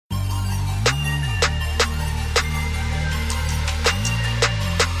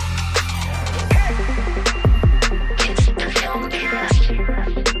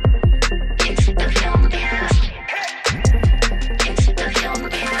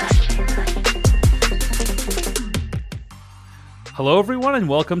Hello, everyone, and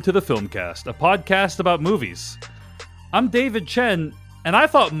welcome to the Filmcast, a podcast about movies. I'm David Chen, and I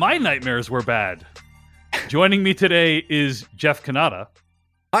thought my nightmares were bad. Joining me today is Jeff Cannata.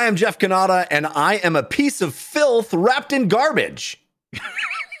 I am Jeff Cannata, and I am a piece of filth wrapped in garbage.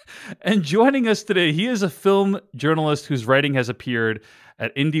 And joining us today, he is a film journalist whose writing has appeared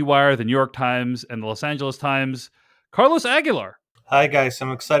at IndieWire, the New York Times, and the Los Angeles Times, Carlos Aguilar. Hi, guys.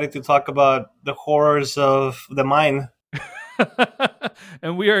 I'm excited to talk about the horrors of the mind.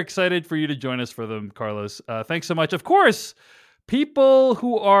 And we are excited for you to join us for them, Carlos. Thanks so much. Of course, people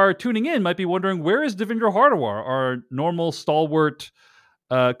who are tuning in might be wondering, where is Devindra Hardawar, our normal stalwart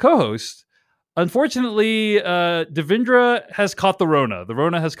co-host? Unfortunately, Devindra has caught the Rona. The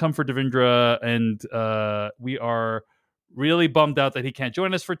Rona has come for Devindra, and we are really bummed out that he can't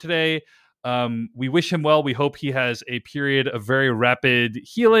join us for today. We wish him well. We hope he has a period of very rapid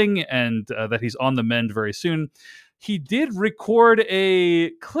healing and that he's on the mend very soon. He did record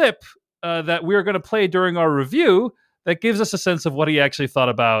a clip that we are going to play during our review that gives us a sense of what he actually thought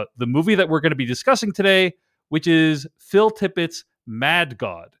about the movie that we're going to be discussing today, which is Phil Tippett's Mad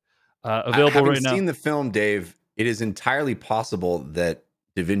God. Available right now. Having seen the film, Dave, it is entirely possible that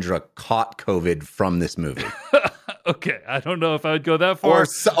Devindra caught COVID from this movie. Okay, I don't know if I would go that far.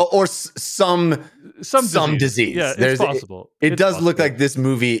 Or some disease. Yeah, it's possible. It does look like this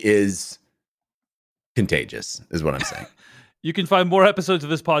movie is contagious, is what I'm saying. You can find more episodes of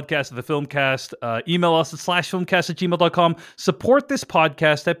this podcast at the Filmcast. Email us at /filmcast@gmail.com. Support this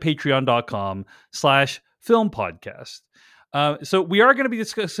podcast at patreon.com/filmpodcast. So we are going to be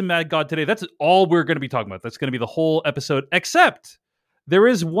discussing Mad God today. That's all we're going to be talking about. That's going to be the whole episode, except there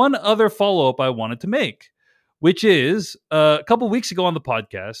is one other follow-up I wanted to make, which is a couple weeks ago on the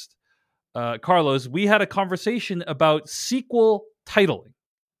podcast, Carlos, we had a conversation about sequel titling,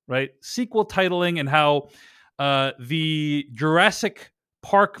 right? Sequel titling and how the Jurassic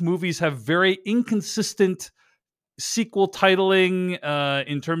Park movies have very inconsistent sequel titling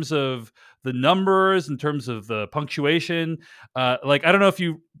in terms of the numbers, in terms of the punctuation. I don't know if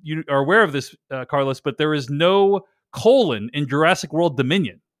you are aware of this, Carlos, but there is no colon in Jurassic World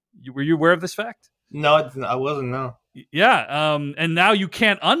Dominion. Were you aware of this fact? No, I wasn't, no. Yeah, and now you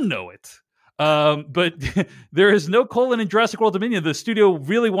can't unknow it. But there is no colon in Jurassic World Dominion. The studio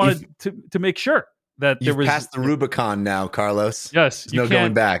really wanted to make sure that there was... You've passed the Rubicon now, Carlos. Yes. There's no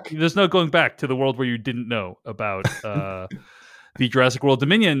going back. There's no going back to the world where you didn't know about the Jurassic World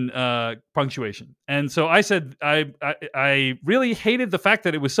Dominion punctuation. And so I said I really hated the fact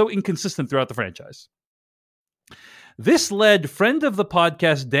that it was so inconsistent throughout the franchise. This led friend of the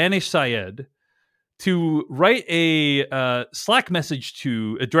podcast, Danish Syed, to write a Slack message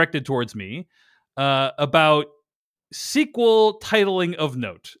directed towards me about sequel titling of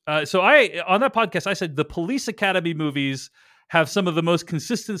note. So on that podcast, I said the Police Academy movies have some of the most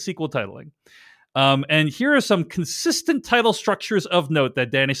consistent sequel titling. And here are some consistent title structures of note that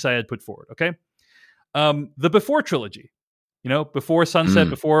Danish Syed put forward, okay? The Before trilogy. Before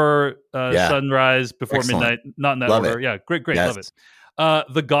sunset, before sunrise, before Excellent. midnight. Not in that Love order. it. Yeah, great, Yes. love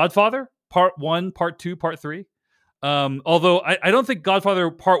it. The Godfather, Part 1, Part 2, Part 3. Although I don't think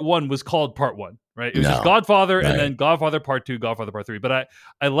Godfather Part 1 was called Part 1, right? It was just Godfather, right, and then Godfather Part 2, Godfather Part 3. But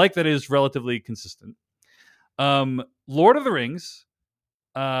I like that it is relatively consistent. Lord of the Rings,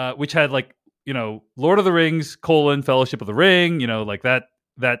 which had Lord of the Rings, Fellowship of the Ring,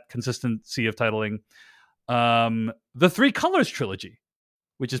 that consistency of titling. The Three Colors trilogy,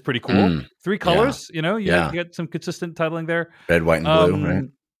 which is pretty cool. Three Colors, you get some consistent titling there. Red, white, and blue, right?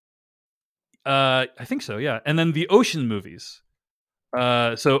 I think so, yeah. And then the Ocean movies.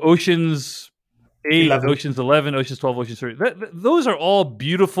 So Oceans 8, 11. Oceans 11, Oceans 12, Oceans 3. Those are all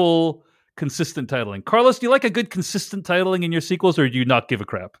beautiful, consistent titling. Carlos, do you like a good consistent titling in your sequels, or do you not give a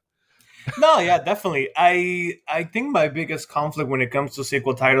crap? No, yeah, definitely. I think my biggest conflict when it comes to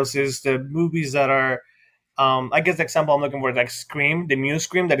sequel titles is the movies that are, I guess the example I'm looking for is like Scream, the new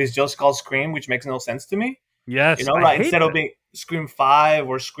Scream that is just called Scream, which makes no sense to me. Yes, instead of being Scream 5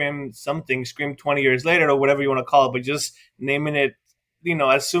 or Scream something, Scream 20 years later or whatever you want to call it, but just naming it,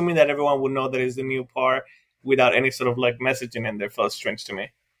 assuming that everyone would know that it's the new part without any sort of messaging in there felt strange to me.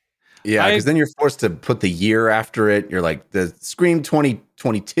 Yeah, because then you're forced to put the year after it. You're like, the Scream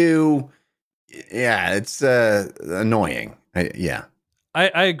 2022. Yeah, it's annoying.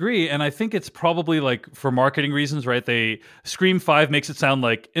 I agree, and I think it's probably for marketing reasons, right? Scream 5 makes it sound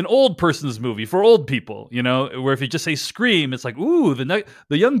like an old person's movie for old people, where if you just say Scream, it's like, ooh, the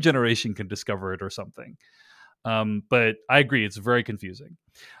young generation can discover it or something. But I agree, it's very confusing.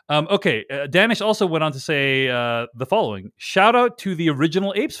 Okay, Danish also went on to say the following: shout out to the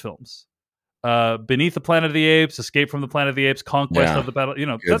original Apes films. Beneath the Planet of the Apes, Escape from the Planet of the Apes, Conquest of the Battle. You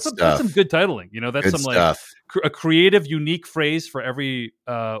know, that's some good titling. You know, that's good some stuff. like a creative, unique phrase for every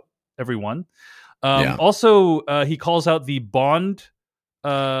one. Also, he calls out the Bond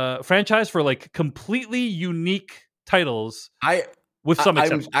franchise for like completely unique titles. With some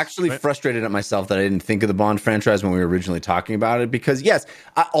exceptions. I'm actually frustrated at myself that I didn't think of the Bond franchise when we were originally talking about it, because yes,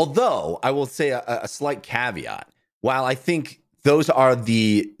 although I will say a slight caveat, while I think those are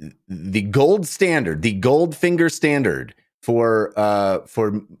the gold standard, the Goldfinger standard for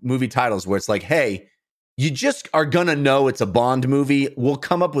movie titles, where it's like, hey, you just are gonna know it's a Bond movie. We'll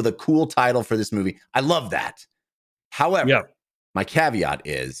come up with a cool title for this movie. I love that. However, my caveat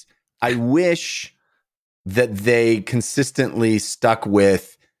is I wish that they consistently stuck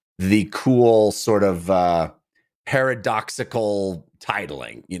with the cool sort of paradoxical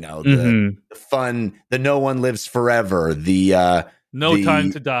titling, you know, the fun, the No One Lives Forever, the No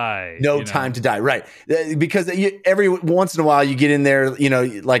Time to Die. No Time to Die, right. Because every once in a while you get in there, you know,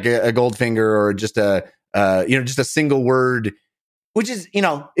 like a Goldfinger or just just a single word, which is, you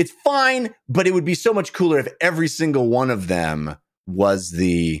know, it's fine, but it would be so much cooler if every single one of them was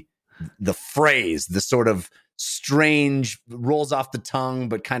the phrase, the sort of strange, rolls off the tongue,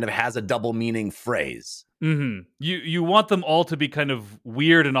 but kind of has a double meaning phrase. Mm-hmm. You want them all to be kind of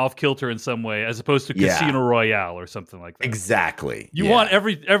weird and off kilter in some way, as opposed to Casino Royale or something like that. Exactly. You want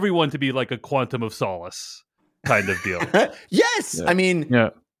everyone to be like a Quantum of Solace kind of deal. Yes. Yeah. I mean,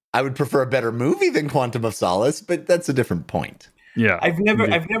 I would prefer a better movie than Quantum of Solace, but that's a different point. Yeah. I've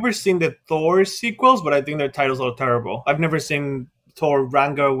never seen the Thor sequels, but I think their titles are terrible. I've never seen Thor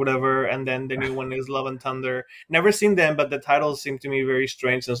Ranga or whatever, and then the new one is Love and Thunder. Never seen them, but the titles seem to me very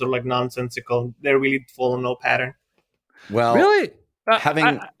strange and sort of like nonsensical. They really follow no pattern. Well, really,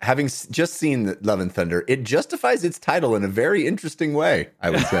 having just seen Love and Thunder, it justifies its title in a very interesting way, I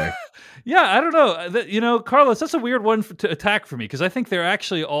would say. Yeah, I don't know. Carlos, that's a weird one to attack for me, because I think they're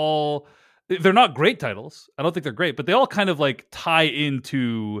actually all, they're not great titles. I don't think they're great, but they all kind of like tie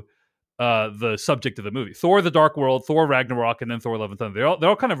into the subject of the movie. Thor: The Dark World, Thor: Ragnarok, and then Thor: Love and Thunder. They're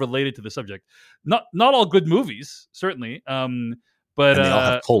all kind of related to the subject. Not all good movies, certainly. But and they all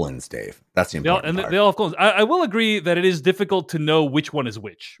have colons, Dave. That's the important part. They all have colons. I will agree that it is difficult to know which one is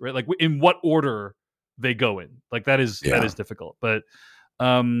which, right? Like in what order they go in. Like that is difficult. But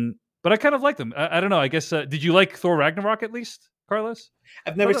I kind of like them. I don't know. I guess did you like Thor: Ragnarok at least, Carlos?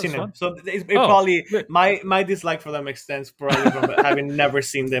 I've never seen them, so it probably my dislike for them extends probably from having never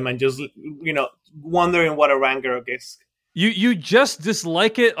seen them and just wondering what a Ragnarok is. You just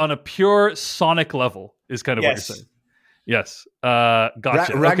dislike it on a pure Sonic level, is kind of what you're saying. Yes,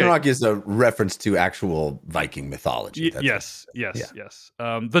 gotcha. Ragnarok is a reference to actual Viking mythology. Yes.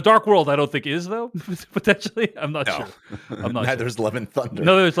 The Dark World, I don't think is though. Potentially, I'm not sure. I'm not. Neither is Love and Thunder.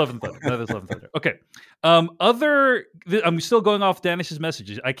 No, there's Love and Thunder. Okay. I'm still going off Danish's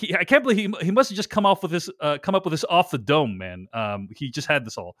messages. I can't believe he must have just come up with this off the dome, man. He just had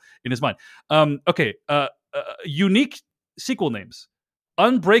this all in his mind. Okay. Unique sequel names: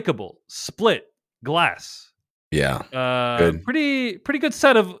 Unbreakable, Split, Glass. Yeah. Pretty good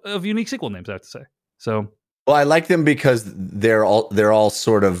set of unique sequel names, I have to say. So, well, I like them because they're all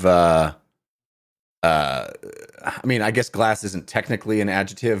sort of I mean, I guess Glass isn't technically an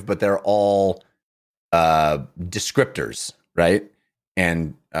adjective, but they're all descriptors, right?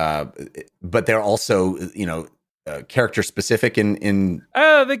 And but they're also, character specific in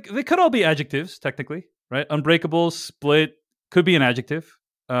they could all be adjectives technically, right? Unbreakable, Split could be an adjective.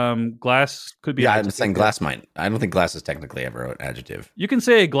 Glass could be. Yeah, I'm saying glass might. I don't think glass is technically ever an adjective. You can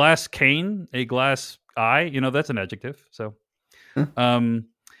say a glass cane, a glass eye. That's an adjective. So,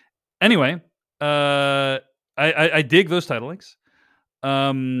 anyway, I dig those titlings.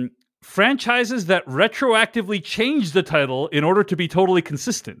 Franchises that retroactively change the title in order to be totally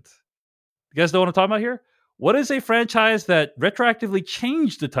consistent. You guys know what I'm talking about here? What is a franchise that retroactively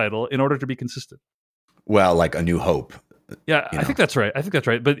changed the title in order to be consistent? Well, like A New Hope. Yeah, I think that's right.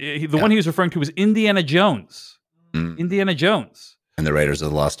 But the one he was referring to was Indiana Jones. Indiana Jones. And the Raiders of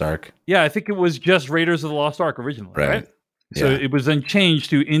the Lost Ark. Yeah, I think it was just Raiders of the Lost Ark originally, right? So it was then changed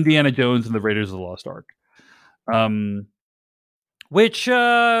to Indiana Jones and the Raiders of the Lost Ark. Which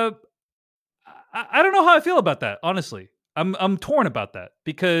I don't know how I feel about that, honestly. I'm torn about that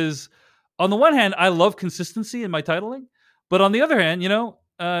because on the one hand, I love consistency in my titling, but on the other hand,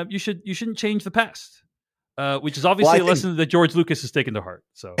 you shouldn't change the past. Which is obviously a lesson that George Lucas has taken to heart.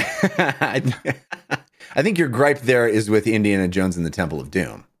 So, I think your gripe there is with Indiana Jones and the Temple of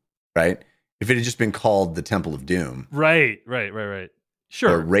Doom, right? If it had just been called the Temple of Doom, right.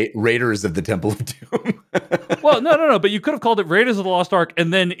 Sure. Raiders of the Temple of Doom. Well, no. But you could have called it Raiders of the Lost Ark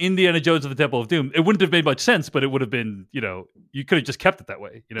and then Indiana Jones of the Temple of Doom. It wouldn't have made much sense, but it would have been, you could have just kept it that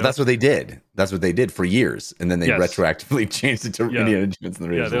way. That's what they did. That's what they did for years, and then they retroactively changed it to Indiana Jones and the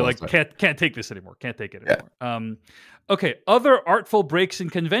Raiders. Yeah, they're like, can't take this anymore. Can't take it anymore. Okay, other artful breaks in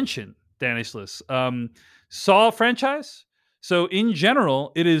convention. Danish list. Saw franchise. So in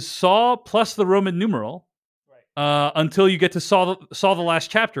general, it is Saw plus the Roman numeral. Until you get to Saw the Last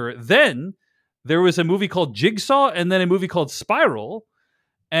Chapter. Then there was a movie called Jigsaw and then a movie called Spiral.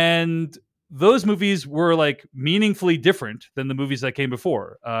 And those movies were like meaningfully different than the movies that came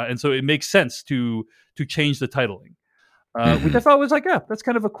before. And so it makes sense to change the titling, which I thought was like, that's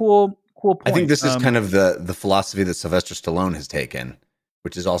kind of a cool point. I think this is kind of the philosophy that Sylvester Stallone has taken,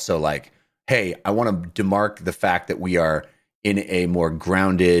 which is also like, hey, I want to demark the fact that we are in a more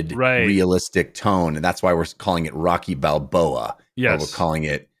grounded, realistic tone. And that's why we're calling it Rocky Balboa. Yes. Or we're calling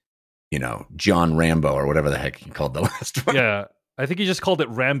it, John Rambo or whatever the heck he called the last one. Yeah. I think he just called it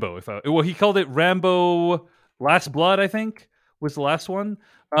Rambo. He called it Rambo Last Blood, I think, was the last one.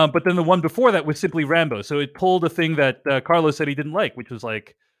 But then the one before that was simply Rambo. So it pulled a thing that Carlos said he didn't like, which was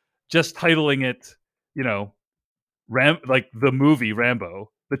like just titling it, like the movie Rambo,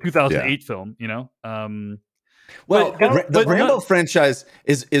 the 2008 film, Well, the Rambo franchise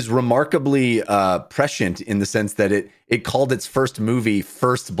is remarkably prescient in the sense that it called its first movie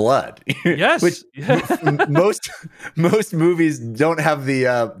First Blood. Yes, which most movies don't have the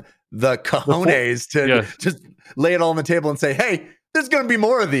cojones to just lay it all on the table and say, "Hey, there's going to be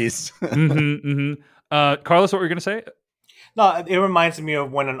more of these." Carlos, what were you going to say? No, it reminds me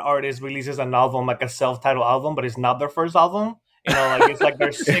of when an artist releases an album, like a self-titled album, but it's not their first album. It's like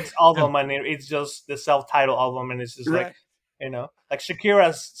their sixth album, and it's just the self-titled album, and it's just like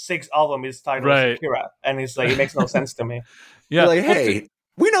Shakira's sixth album is titled Shakira, and it's like it makes no sense to me. Yeah, like, hey,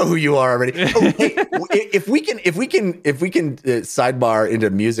 we know who you are already. Hey, if we can sidebar into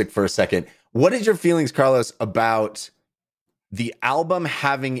music for a second, what is your feelings, Carlos, about the album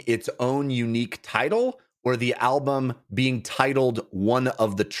having its own unique title, or the album being titled one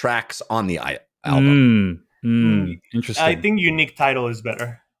of the tracks on the album? Interesting. I think unique title is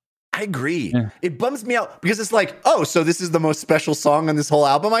better. I agree. Yeah. It bums me out because it's like, oh, so this is the most special song on this whole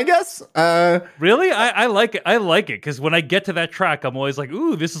album, I guess. Really? I like it. I like it because when I get to that track, I'm always like,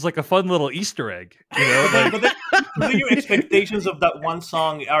 ooh, this is like a fun little Easter egg. But then your expectations of that one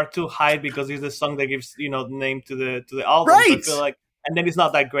song are too high because it's the song that gives name to the album. Right. So I feel like, and then it's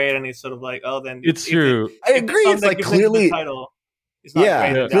not that great, and it's sort of like, oh, then it's true. I agree. It's like clearly the title. It's not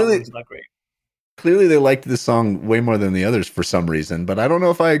great. Clearly, it's not great. Clearly, they liked this song way more than the others for some reason, but I don't know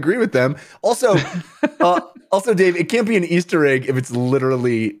if I agree with them. Also, Dave, it can't be an Easter egg if it's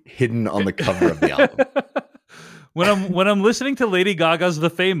literally hidden on the cover of the album. When I'm listening to Lady Gaga's "The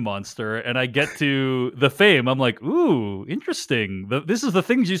Fame Monster" and I get to the Fame, I'm like, ooh, interesting. This is the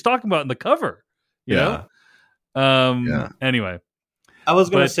things she's talking about in the cover. You know? Anyway, I was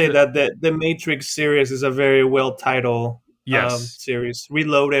going to say that the Matrix series is a very well titled. Series.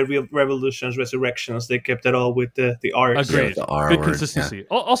 Reloaded, Revolutions, Resurrections. They kept it all with the art. Agreed. Good consistency.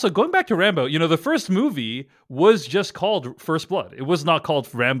 Yeah. Also, going back to Rambo, the first movie was just called First Blood. It was not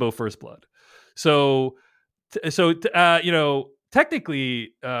called Rambo First Blood. So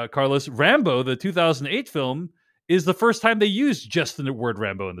technically, Carlos, Rambo, the 2008 film, is the first time they used just the word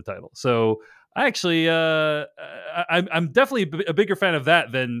Rambo in the title. So I actually, I'm definitely a bigger fan of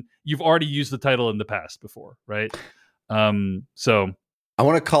that than you've already used the title in the past before, right? So I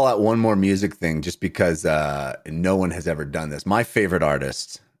want to call out one more music thing just because no one has ever done this. My favorite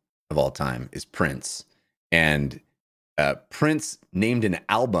artist of all time is Prince, and Prince named an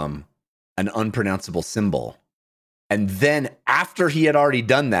album An Unpronounceable Symbol, and then after he had already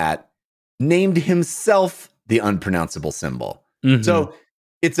done that, named himself The Unpronounceable Symbol. Mm-hmm. So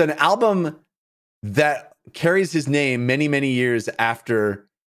it's an album that carries his name many, many years after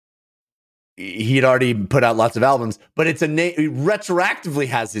he'd already put out lots of albums, but it's a name. He retroactively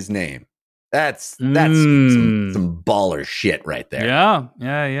has his name. That's some baller shit right there.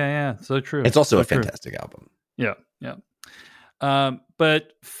 Yeah. So true. It's also so a fantastic album. Yeah.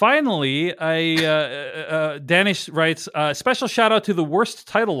 But finally, Danish writes, special shout out to the worst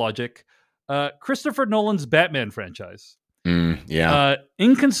title logic, Christopher Nolan's Batman franchise.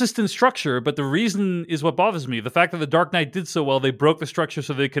 Inconsistent structure, but the reason is what bothers me. The fact that The Dark Knight did so well, they broke the structure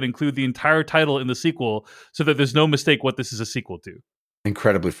so they could include the entire title in the sequel so that there's no mistake what this is a sequel to.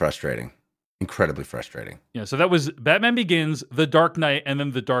 Incredibly frustrating. Yeah, so that was Batman Begins, The Dark Knight, and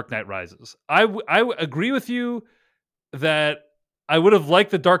then The Dark Knight Rises. I agree with you that I would have liked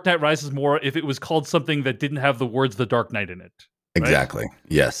The Dark Knight Rises more if it was called something that didn't have the words The Dark Knight in it. Exactly.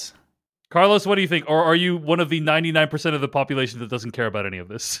 Yes. Carlos, what do you think? Or are you one of the 99% of the population that doesn't care about any of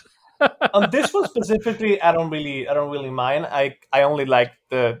this? On this one specifically, I don't really mind. I only like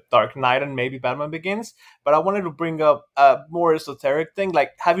the Dark Knight and maybe Batman Begins. But I wanted to bring up a more esoteric thing.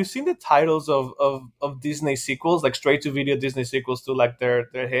 Like, have you seen the titles of Disney sequels, like straight to video Disney sequels to like their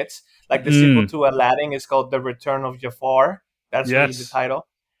hits? Like the sequel to Aladdin is called The Return of Jafar. That's really the title.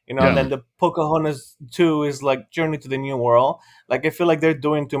 You know, and then the Pocahontas 2 is like Journey to the New World. Like, I feel like they're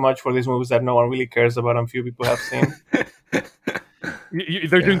doing too much for these movies that no one really cares about and few people have seen.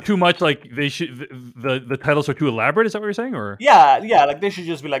 They're doing too much. Like they should. The titles are too elaborate. Is that what you're saying? Or yeah. Like they should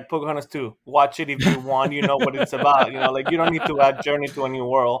just be like Pocahontas 2. Watch it if you want. You know what it's about. You know, like you don't need to add Journey to a New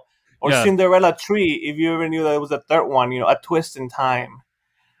World or Cinderella 3 if you ever knew that it was a third one. You know, A Twist in Time.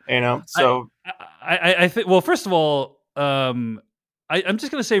 You know, so I think. Well, first of all, I'm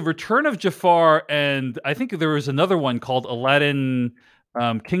just going to say Return of Jafar, and I think there was another one called Aladdin.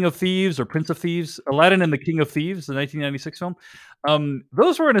 King of Thieves or Prince of Thieves, Aladdin and the King of Thieves, the 1996 film.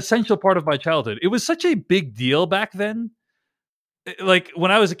 Those were an essential part of my childhood. It was such a big deal back then. Like when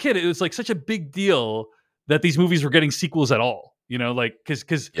I was a kid, it was like such a big deal that these movies were getting sequels at all. You know, like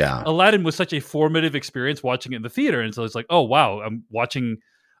because Aladdin was such a formative experience watching it in the theater, and so it's like, oh wow, I'm watching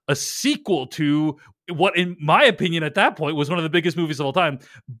a sequel to what, in my opinion, at that point was one of the biggest movies of all time,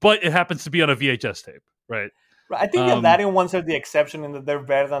 but it happens to be on a VHS tape, right? I think the Aladdin ones are the exception in that they're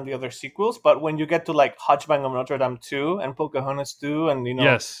better than the other sequels. But when you get to like Hunchback of Notre Dame 2 and Pocahontas 2 and, you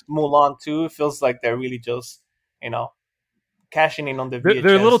know, Mulan 2, it feels like they're really just, you know, cashing in on the VHS.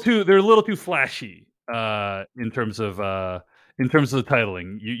 They're a little too flashy in terms of the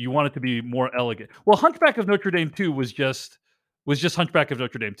titling. You want it to be more elegant. Well, Hunchback of Notre Dame 2 was just Hunchback of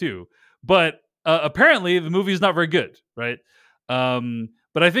Notre Dame 2. But apparently the movie is not very good, right?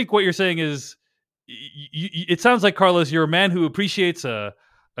 But I think what you're saying is, it sounds like, Carlos, you're a man who appreciates a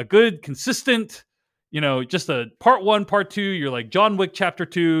good, consistent, you know, just a part 1, part 2. You're like John Wick Chapter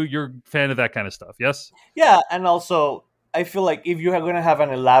 2. You're a fan of that kind of stuff, yes? Yeah, and also I feel like if you're going to have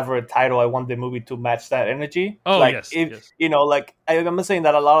an elaborate title, I want the movie to match that energy. Oh, like, yes. You know, like I'm saying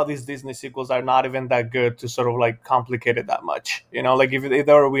that a lot of these Disney sequels are not even that good to sort of like complicate it that much. You know, like if they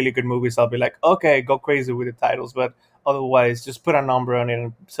were really good movies, I'll be like, okay, go crazy with the titles, but otherwise, just put a number on it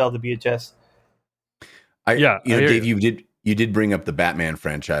and sell the VHS. Dave, you did bring up the Batman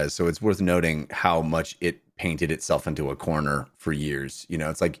franchise, so it's worth noting how much it painted itself into a corner for years. You know,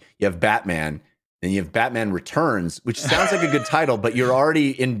 it's like you have Batman, then you have Batman Returns, which sounds like a good title, but you're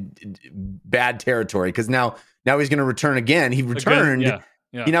already in bad territory because now he's going to return again. He returned. Yeah.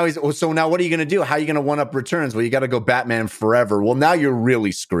 You know, so now what are you going to do? How are you going to one up Returns? Well, you got to go Batman Forever. Well, now you're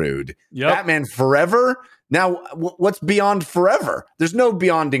really screwed. Yep. Batman Forever. Now, what's beyond forever? There's no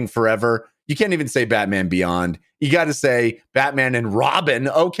beyonding forever. You can't even say Batman Beyond. You got to say Batman and Robin.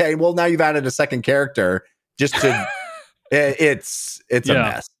 Okay, well, now you've added a second character just to... it's a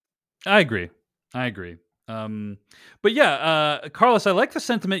mess. I agree. But yeah, Carlos, I like the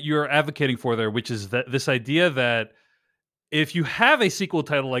sentiment you're advocating for there, which is that this idea that if you have a sequel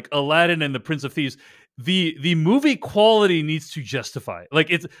title like Aladdin and the Prince of Thieves, the movie quality needs to justify. Like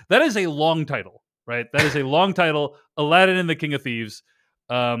that is a long title, right? That is a long title, Aladdin and the King of Thieves.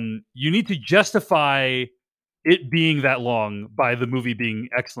 You need to justify it being that long by the movie being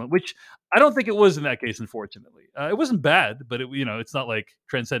excellent, which I don't think it was in that case, unfortunately. It wasn't bad, but it's not like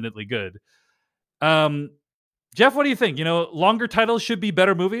transcendently good. Jeff, what do you think? You know, longer titles should be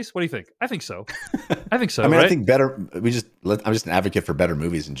better movies. What do you think? I think so. I mean, right? I think better. I'm just an advocate for better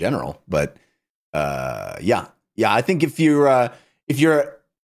movies in general, but yeah. I think if you're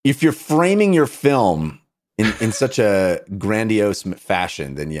framing your film in such a grandiose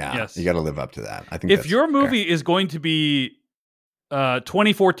fashion, then you got to live up to that. I think if your movie is going to be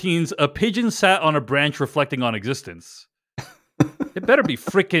 2014's A Pigeon Sat on a Branch Reflecting on Existence, it better be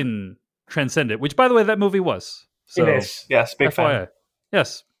freaking transcendent, which, by the way, that movie was. So, it is. Yes, big fan.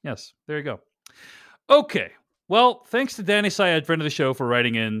 Yes. There you go. Okay. Well, thanks to Danny Syed, friend of the show, for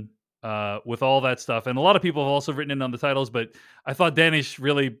writing in with all that stuff. And a lot of people have also written in on the titles, but I thought Danish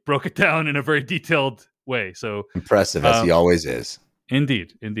really broke it down in a very detailed way. So impressive, as he always is.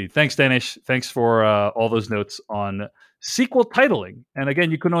 Indeed. Thanks, Danish. Thanks for all those notes on sequel titling. And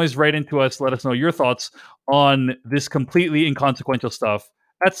again, you can always write into us, let us know your thoughts on this completely inconsequential stuff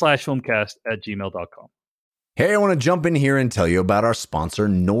at /filmcast@gmail.com. Hey, I want to jump in here and tell you about our sponsor,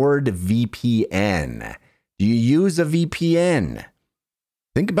 NordVPN. Do you use a VPN?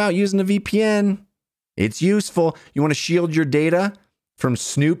 Think about using a VPN. It's useful. You want to shield your data from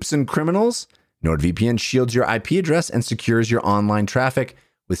snoops and criminals? NordVPN shields your IP address and secures your online traffic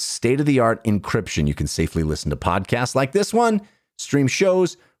with state-of-the-art encryption. You can safely listen to podcasts like this one stream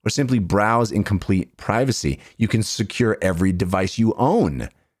shows, or simply browse in complete privacy. You can secure every device you own.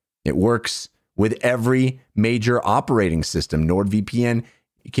 It works with every major operating system. NordVPN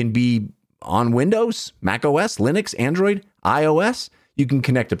can be on Windows, Mac OS, Linux, Android, iOS. You can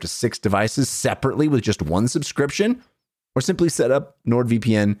connect up to 6 devices separately with just one subscription, or simply set up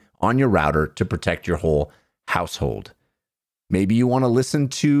NordVPN on your router to protect your whole household. Maybe you want to listen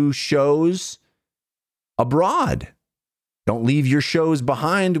to shows abroad. Don't leave your shows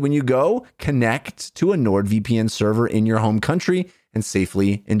behind when you go. Connect to a NordVPN server in your home country and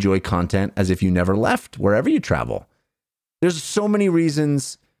safely enjoy content as if you never left wherever you travel. There's so many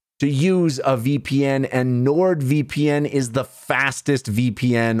reasons to use a VPN, and NordVPN is the fastest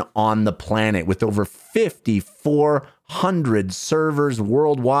VPN on the planet with over 5,400 servers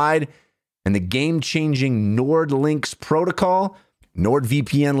worldwide and the game-changing NordLynx protocol.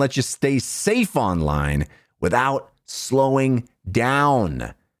 NordVPN lets you stay safe online without slowing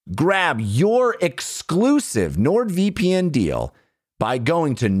down. Grab your exclusive NordVPN deal by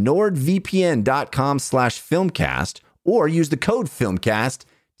going to nordvpn.com/filmcast or use the code FILMCAST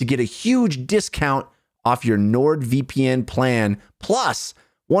to get a huge discount off your NordVPN plan, plus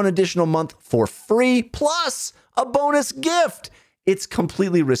 1 additional month for free, plus a bonus gift. It's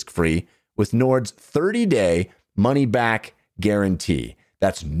completely risk-free with Nord's 30-day money-back guarantee.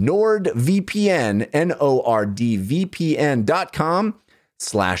 That's NordVPN,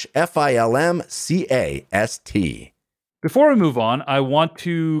 nordvpn.com/FILMCAST. Before we move on, I want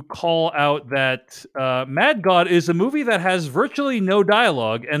to call out that Mad God is a movie that has virtually no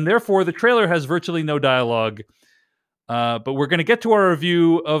dialogue, and therefore the trailer has virtually no dialogue. But we're going to get to our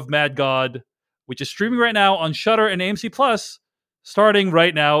review of Mad God, which is streaming right now on Shudder and AMC Plus, starting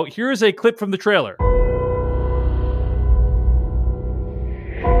right now. Here is a clip from the trailer.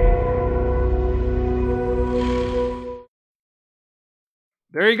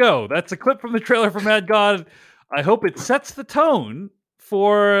 There you go. That's a clip from the trailer for Mad God. I hope it sets the tone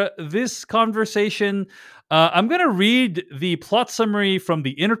for this conversation. I'm going to read the plot summary from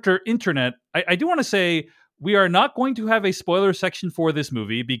the internet. I do want to say we are not going to have a spoiler section for this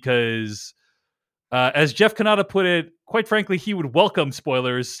movie because, as Jeff Kanata put it, quite frankly, he would welcome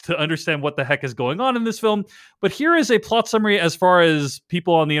spoilers to understand what the heck is going on in this film. But here is a plot summary as far as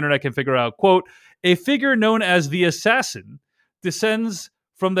people on the internet can figure out. Quote, a figure known as the Assassin descends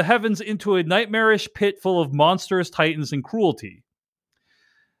from the heavens into a nightmarish pit full of monsters, titans, and cruelty.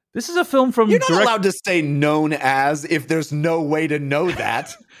 This is a film from... You're not allowed to say known as if there's no way to know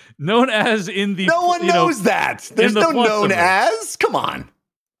that. Known as in the... No one knows that. There's no known as. Come on.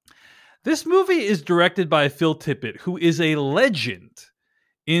 This movie is directed by Phil Tippett, who is a legend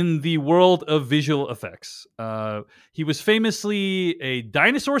in the world of visual effects. He was famously a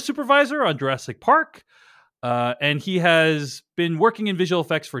dinosaur supervisor on Jurassic Park. And he has been working in visual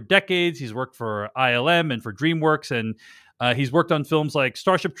effects for decades. He's worked for ILM and for DreamWorks, and he's worked on films like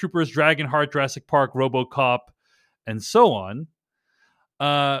Starship Troopers, Dragonheart, Jurassic Park, RoboCop, and so on.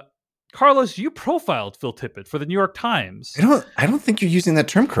 Carlos, you profiled Phil Tippett for the New York Times. I don't think you're using that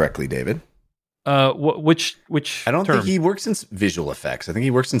term correctly, David. Which I don't term? think he works in visual effects. I think he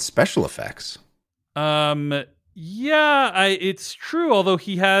works in special effects. Yeah, it's true. Although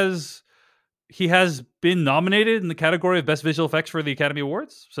he has been nominated in the category of Best Visual Effects for the Academy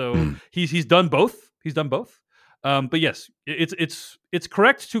Awards. So he's done both. He's done both. But yes, it's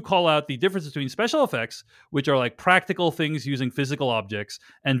correct to call out the difference between special effects, which are like practical things using physical objects,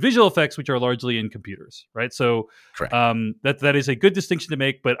 and visual effects, which are largely in computers, right? So that is a good distinction to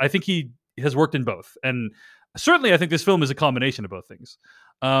make, but I think he has worked in both. And certainly I think this film is a combination of both things.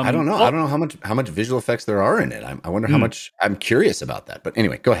 I don't know. I don't know how much visual effects there are in it. I wonder how much. I'm curious about that. But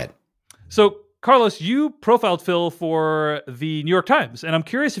anyway, go ahead. So, Carlos, you profiled Phil for the New York Times, and I'm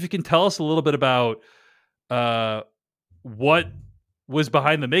curious if you can tell us a little bit about what was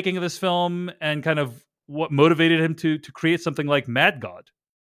behind the making of this film and kind of what motivated him to create something like Mad God.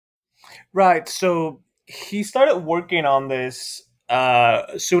 Right. So he started working on this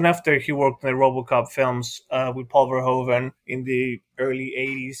soon after he worked in the RoboCop films with Paul Verhoeven in the early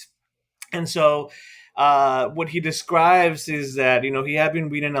 80s. And so what he describes is that, he had been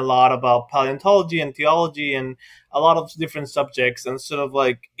reading a lot about paleontology and theology and a lot of different subjects and sort of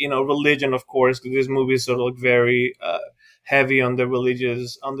like, religion, of course, because this movie is sort of like very heavy on the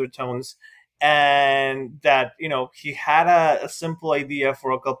religious undertones. And that, he had a simple idea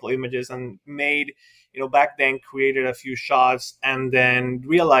for a couple images and made, back then created a few shots and then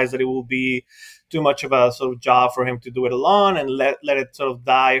realized that it will be too much of a sort of job for him to do it alone and let it sort of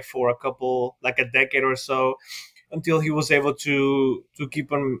die for a decade or so. until he was able to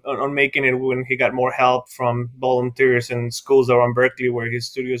keep on making it when he got more help from volunteers and schools around Berkeley, where his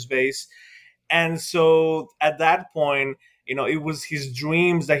studio is based. And so at that point, it was his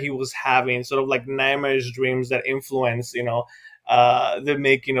dreams that he was having, sort of like nightmarish dreams, that influenced, the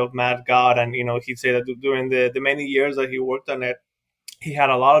making of Mad God. And, he'd say that during the many years that he worked on it, he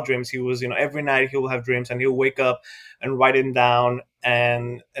had a lot of dreams. He was, every night he will have dreams, and he'll wake up and write it down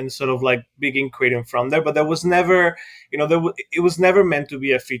and sort of like begin creating from there. But there was never, it was never meant to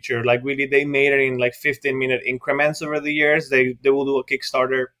be a feature. Like, really, they made it in like 15-minute increments over the years. They will do a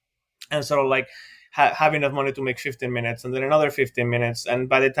Kickstarter and sort of like have enough money to make 15 minutes and then another 15 minutes. And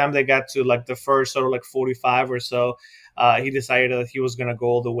by the time they got to like the first sort of like 45 or so, he decided that he was going to go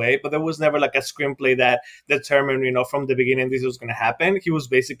all the way. But there was never like a screenplay that determined, from the beginning this was going to happen. He was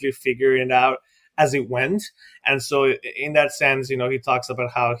basically figuring it out as it went. And so in that sense, he talks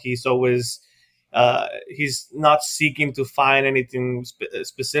about how he's always, he's not seeking to find anything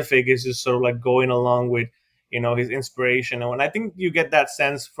specific. It's just sort of like going along with, his inspiration. And when I think you get that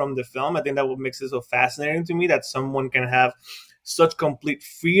sense from the film, I think that what makes it so fascinating to me, that someone can have such complete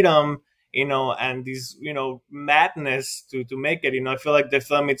freedom, and this, madness to make it. I feel like the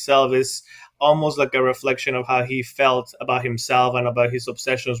film itself is almost like a reflection of how he felt about himself and about his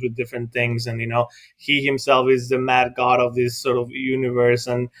obsessions with different things. And, he himself is the mad god of this sort of universe,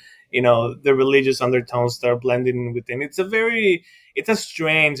 and, the religious undertones that are blended in within. It's a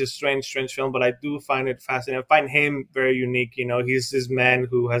strange film, but I do find it fascinating. I find him very unique. He's this man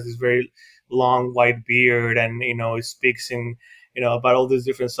who has this very long white beard, and, he speaks in, about all these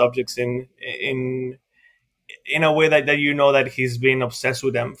different subjects in a way that that he's been obsessed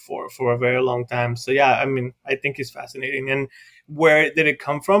with them for a very long time. So yeah, I mean, I think he's fascinating. And where did it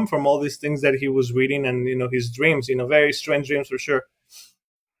come from? From all these things that he was reading and, his dreams, very strange dreams for sure.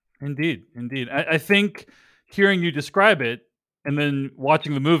 Indeed. I think hearing you describe it and then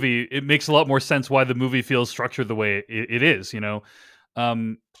watching the movie, it makes a lot more sense why the movie feels structured the way it is.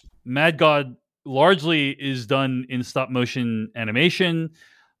 Mad God largely is done in stop motion animation,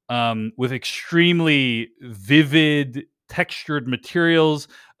 with extremely vivid textured materials,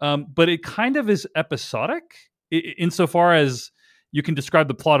 but it kind of is episodic insofar as you can describe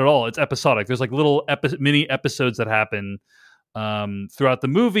the plot at all. It's episodic. There's like little mini episodes that happen throughout the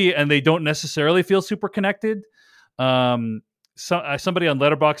movie, and they don't necessarily feel super connected. Somebody on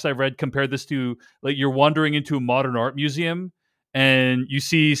Letterboxd I read compared this to like you're wandering into a modern art museum and you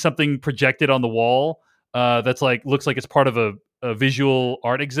see something projected on the wall that's like looks like it's part of a visual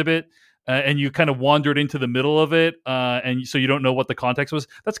art exhibit, and you kind of wandered into the middle of it, and so you don't know what the context was.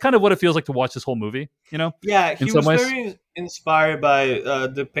 That's kind of what it feels like to watch this whole movie. Yeah, he was very inspired by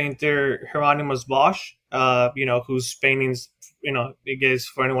the painter Hieronymus Bosch, whose paintings, I guess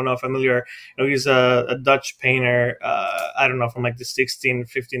for anyone not familiar, he's a Dutch painter, I don't know, from like the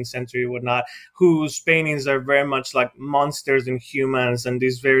 16th, 15th century, whatnot, whose paintings are very much like monsters and humans and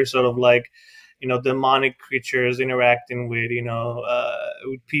these very sort of like, demonic creatures interacting with,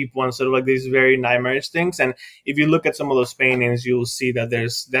 with people and sort of like these very nightmarish things. And if you look at some of those paintings, you'll see that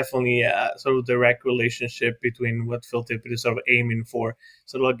there's definitely a sort of direct relationship between what Phil Tippett is sort of aiming for,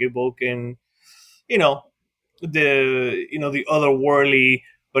 sort of like evoking, the otherworldly,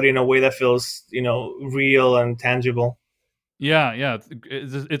 but in a way that feels, real and tangible. Yeah.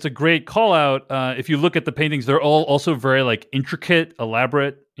 It's a great call out. If you look at the paintings, they're all also very like intricate,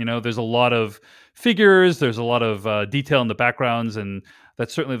 elaborate. There's a lot of figures. There's a lot of detail in the backgrounds, and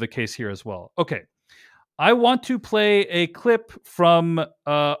that's certainly the case here as well. Okay. I want to play a clip from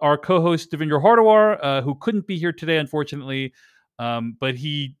our co-host, Devendra Hardawar, who couldn't be here today, unfortunately, but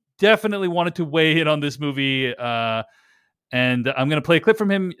he definitely wanted to weigh in on this movie, and I'm going to play a clip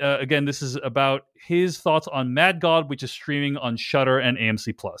from him. Again, this is about his thoughts on Mad God, which is streaming on Shudder and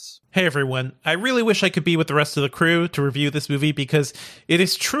AMC+. Hey, everyone. I really wish I could be with the rest of the crew to review this movie because it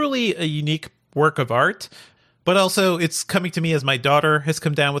is truly a unique work of art. But also, it's coming to me as my daughter has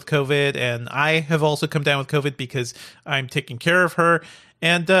come down with COVID, and I have also come down with COVID because I'm taking care of her.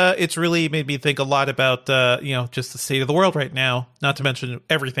 And it's really made me think a lot about, just the state of the world right now, not to mention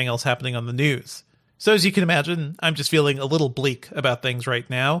everything else happening on the news. So as you can imagine, I'm just feeling a little bleak about things right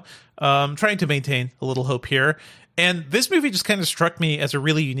now, trying to maintain a little hope here. And this movie just kind of struck me as a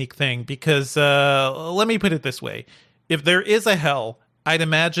really unique thing because, let me put it this way. If there is a hell, I'd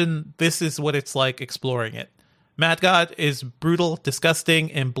imagine this is what it's like exploring it. Mad God is brutal,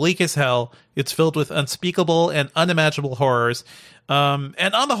 disgusting, and bleak as hell. It's filled with unspeakable and unimaginable horrors. And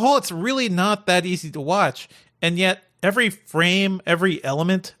on the whole, it's really not that easy to watch. And yet, every frame, every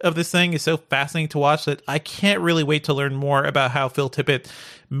element of this thing is so fascinating to watch that I can't really wait to learn more about how Phil Tippett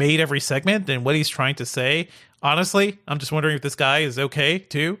made every segment and what he's trying to say. Honestly, I'm just wondering if this guy is okay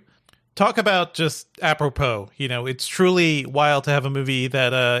too. Talk about just apropos. It's truly wild to have a movie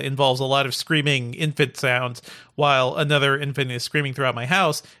that involves a lot of screaming infant sounds while another infant is screaming throughout my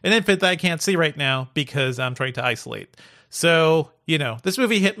house, an infant that I can't see right now because I'm trying to isolate. So, this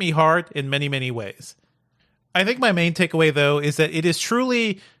movie hit me hard in many, many ways. I think my main takeaway, though, is that it is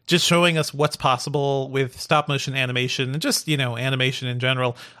truly just showing us what's possible with stop motion animation and just, animation in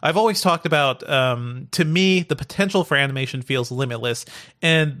general. I've always talked about, to me, the potential for animation feels limitless.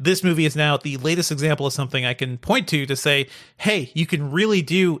 And this movie is now the latest example of something I can point to say, hey, you can really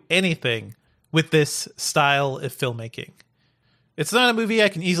do anything with this style of filmmaking. It's not a movie I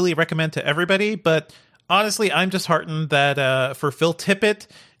can easily recommend to everybody, but honestly, I'm just heartened that for Phil Tippett,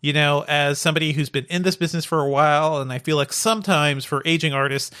 as somebody who's been in this business for a while, and I feel like sometimes for aging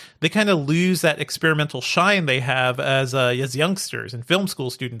artists, they kind of lose that experimental shine they have as youngsters and film school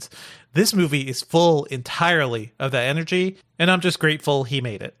students. This movie is full entirely of that energy, and I'm just grateful he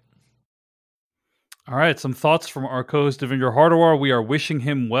made it. All right, some thoughts from our co-host Devendra Hardawar. We are wishing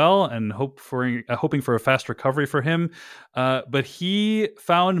him well and hoping for a fast recovery for him. But he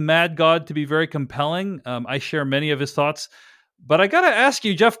found Mad God to be very compelling. I share many of his thoughts. But I got to ask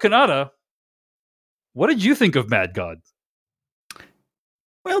you, Jeff Kanata, what did you think of Mad God?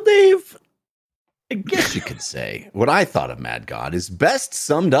 Well, Dave, I guess you could say what I thought of Mad God is best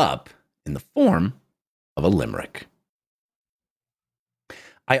summed up in the form of a limerick.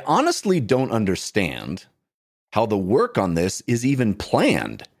 I honestly don't understand how the work on this is even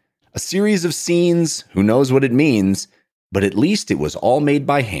planned. A series of scenes, who knows what it means, but at least it was all made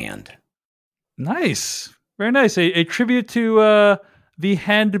by hand. Nice. Very nice. A tribute to the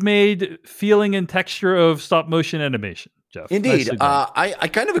handmade feeling and texture of stop motion animation, Jeff. Indeed. I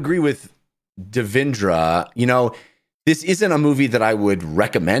kind of agree with Devendra. This isn't a movie that I would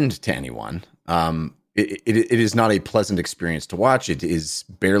recommend to anyone. It is not a pleasant experience to watch. It is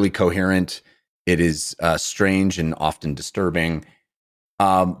barely coherent. It is strange and often disturbing.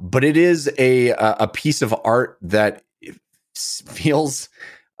 But it is a piece of art that feels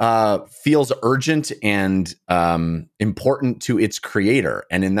urgent and important to its creator.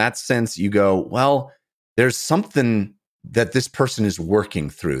 And in that sense, you go, well, there's something that this person is working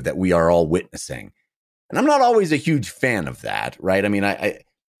through that we are all witnessing. And I'm not always a huge fan of that, right? I mean, I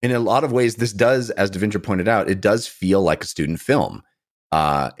in a lot of ways, this does, as Devendra pointed out, it does feel like a student film,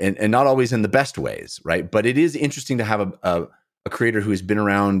 and not always in the best ways, right? But it is interesting to have a creator who has been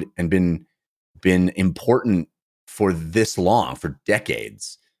around and been important for this long, for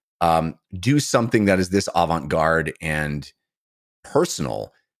decades, do something that is this avant-garde and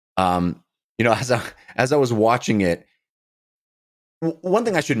personal. As I was watching it, one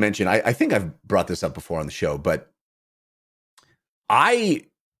thing I should mention, I think I've brought this up before on the show, but I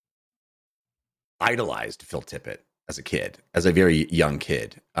idolized Phil Tippett as a kid, as a very young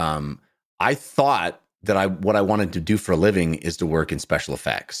kid. I thought that what I wanted to do for a living is to work in special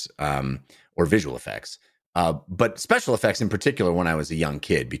effects or visual effects. But special effects in particular when I was a young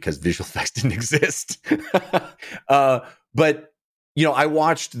kid, because visual effects didn't exist. But I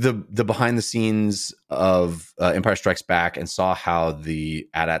watched the behind the scenes of Empire Strikes Back and saw how the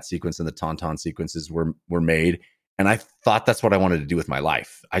AT-AT sequence and the Tauntaun sequences were made. And I thought that's what I wanted to do with my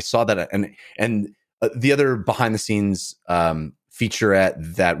life. I saw that. And the other behind the scenes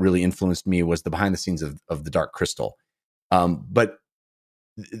featurette that really influenced me was the behind the scenes of The Dark Crystal. But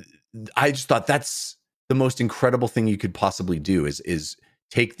I just thought that's the most incredible thing you could possibly do is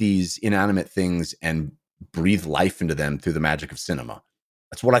take these inanimate things and breathe life into them through the magic of cinema.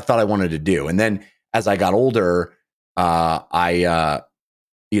 That's what I thought I wanted to do. And then as I got older, the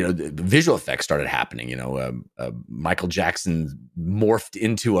visual effects started happening. Michael Jackson morphed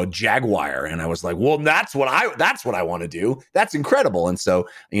into a jaguar, and I was like, well, that's what I want to do. That's incredible. And so,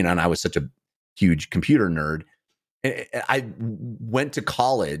 and I was such a huge computer nerd. I went to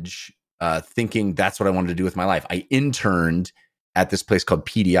college thinking that's what I wanted to do with my life. I interned at this place called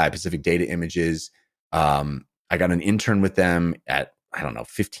PDI, Pacific Data Images. I got an intern with them at,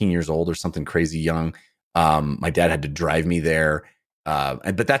 15 years old or something crazy young. My dad had to drive me there.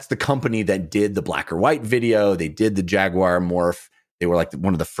 But that's the company that did the black or white video. They did the Jaguar morph. They were like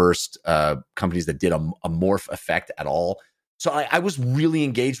one of the first companies that did a morph effect at all. So I was really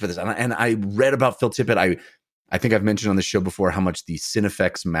engaged with this. And I read about Phil Tippett. I think I've mentioned on the show before how much the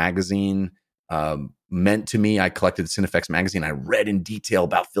Cinefex magazine meant to me. I collected the Cinefex magazine. I read in detail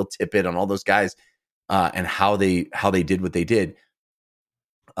about Phil Tippett and all those guys and how they did what they did.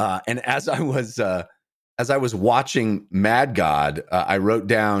 And as I was watching Mad God, I wrote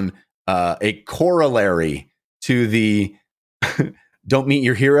down a corollary to the "Don't Meet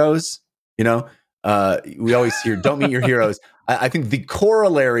Your Heroes." We always hear "Don't meet your heroes." I think the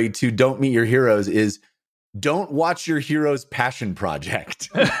corollary to "Don't meet your heroes" is don't watch your hero's passion project.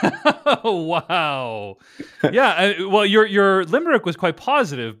 Wow. Yeah. Well, your limerick was quite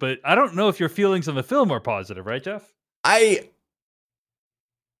positive, but I don't know if your feelings on the film are positive, right, Jeff? I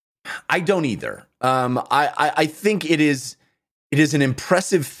don't either. I think it is an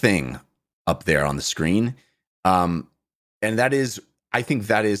impressive thing up there on the screen, and I think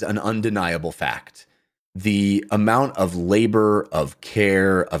that is an undeniable fact. The amount of labor, of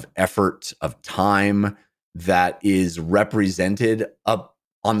care, of effort, of time that is represented up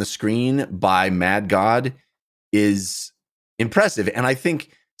on the screen by Mad God is impressive. And I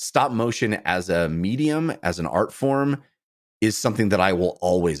think stop motion as a medium, as an art form, is something that I will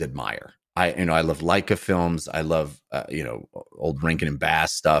always admire. I love Leica films. I love, old Rankin and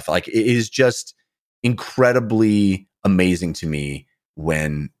Bass stuff. Like, it is just incredibly amazing to me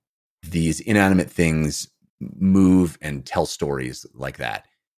when these inanimate things move and tell stories like that.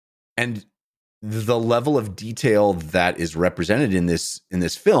 And the level of detail that is represented in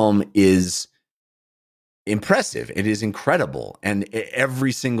this film is impressive. It is incredible. And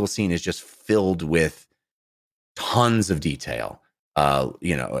every single scene is just filled with tons of detail.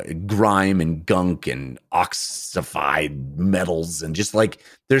 Grime and gunk and oxified metals, and just like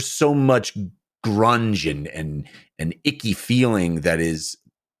there's so much grunge and an icky feeling that is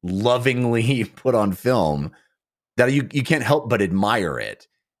lovingly put on film that you can't help but admire it.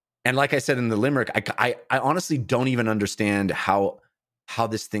 And like I said in the limerick, I honestly don't even understand how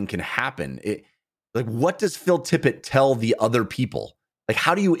this thing can happen. Like, what does Phil Tippett tell the other people? Like,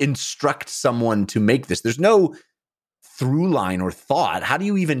 how do you instruct someone to make this? There's no through line or thought. How do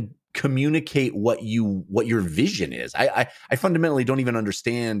you even communicate what your vision is? I fundamentally don't even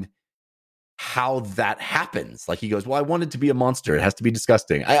understand how that happens. Like, he goes, well, I want it to be a monster. It has to be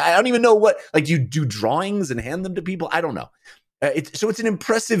disgusting. I don't even know what, like, you do drawings and hand them to people. I don't know. So it's an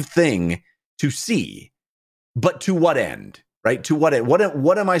impressive thing to see, but to what end, right? To what end?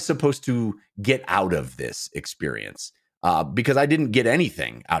 What am I supposed to get out of this experience? Because I didn't get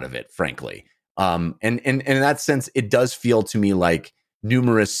anything out of it, frankly. And in that sense, it does feel to me like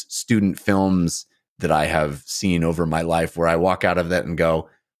numerous student films that I have seen over my life, where I walk out of that and go,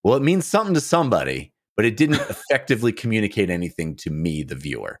 well, it means something to somebody, but it didn't effectively communicate anything to me, the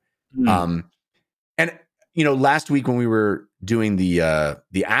viewer. And last week when we were doing the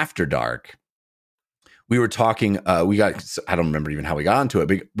After Dark, we were talking. I don't remember even how we got onto it,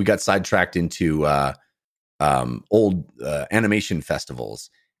 but we got sidetracked into old animation festivals.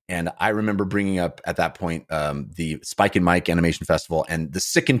 And I remember bringing up at that point the Spike and Mike Animation Festival and the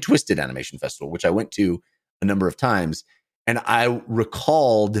Sick and Twisted Animation Festival, which I went to a number of times. And I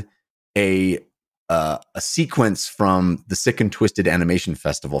recalled a sequence from the Sick and Twisted Animation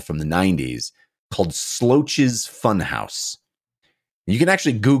Festival from the 90s called Sloach's Funhouse. You can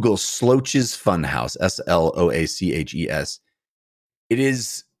actually Google Sloach's Funhouse, Sloaches. It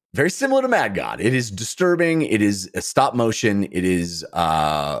is very similar to Mad God. It is disturbing. It is a stop motion. It is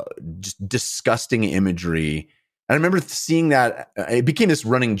just disgusting imagery. And I remember seeing that. It became this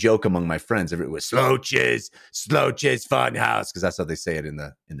running joke among my friends. It was Sloach's Funhouse, because that's how they say it in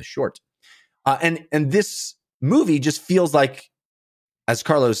the short. And this movie just feels like, as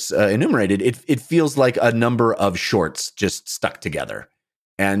Carlos enumerated, it feels like a number of shorts just stuck together.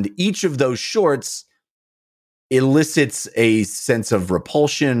 And each of those shorts elicits a sense of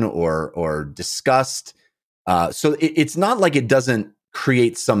repulsion or disgust. So it's not like it doesn't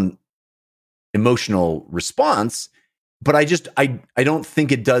create some emotional response, but I don't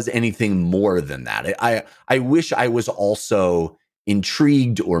think it does anything more than that. I wish I was also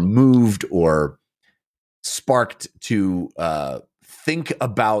intrigued or moved or sparked to think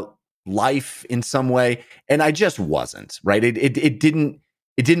about life in some way, and I just wasn't. Right? It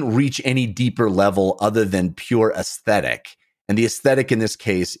didn't reach any deeper level other than pure aesthetic, and the aesthetic in this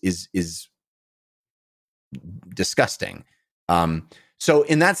case is disgusting. So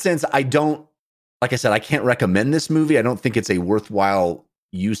in that sense, like I said, I can't recommend this movie. I don't think it's a worthwhile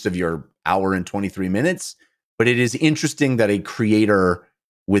use of your hour and 23 minutes, but it is interesting that a creator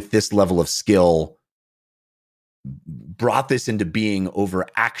with this level of skill brought this into being over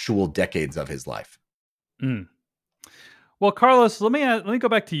actual decades of his life. Well, Carlos, let me go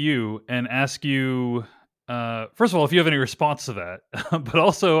back to you and ask you, first of all, if you have any response to that, but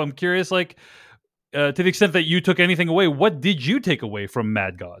also I'm curious, like, to the extent that you took anything away, what did you take away from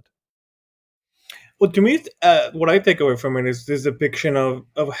Mad God? Well, to me, what I take away from it is this depiction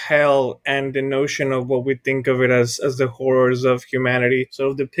of hell and the notion of what we think of it as the horrors of humanity,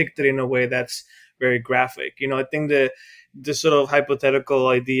 sort of depicted in a way that's very graphic. I think that this sort of hypothetical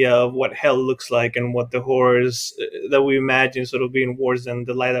idea of what hell looks like and what the horrors that we imagine sort of being worse than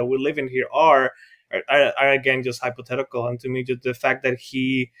the life that we live in here are again just hypothetical. And to me, just the fact that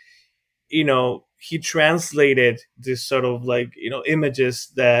he translated this sort of like,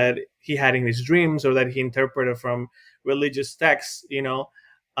 images that he had in his dreams or that he interpreted from religious texts,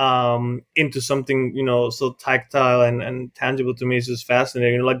 into something, so tactile and tangible, to me is just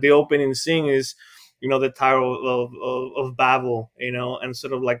fascinating. Like the opening scene is, the Tower of Babel, and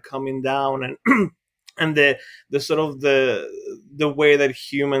sort of like coming down and and the sort of the way that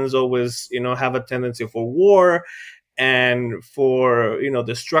humans always, have a tendency for war and for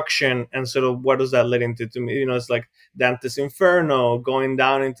destruction, and sort of what does that lead into? To me, it's like Dante's Inferno, going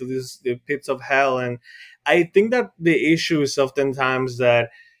down into the pits of hell. And I think that the issue is oftentimes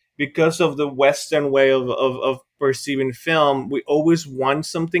that because of the Western way of perceiving film, we always want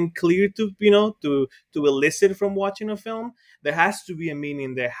something clear to elicit from watching a film. There has to be a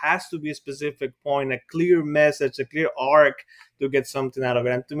meaning, there has to be a specific point, a clear message, a clear arc to get something out of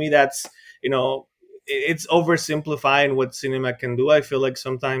it. And to me, that's it's oversimplifying what cinema can do. I feel like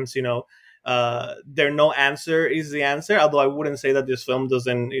sometimes, there no answer is the answer. Although I wouldn't say that this film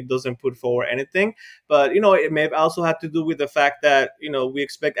doesn't put forward anything, but it may also have to do with the fact that we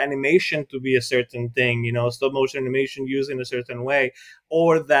expect animation to be a certain thing, stop motion animation used in a certain way,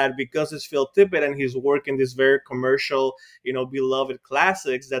 or that because it's Phil Tippett and he's working this very commercial, beloved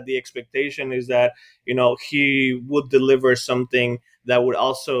classics, that the expectation is that he would deliver something that would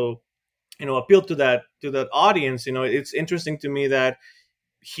also appeal to that audience. It's interesting to me that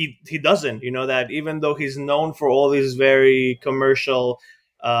he doesn't, that even though he's known for all these very commercial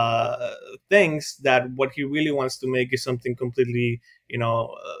things, that what he really wants to make is something completely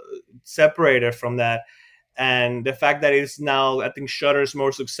separated from that. And the fact that it's now, I think, Shudder's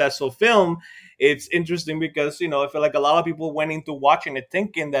more successful film, it's interesting because, I feel like a lot of people went into watching it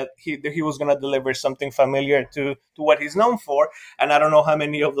thinking that he was going to deliver something familiar to what he's known for. And I don't know how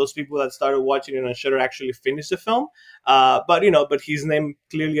many of those people that started watching it on Shudder actually finished the film. But his name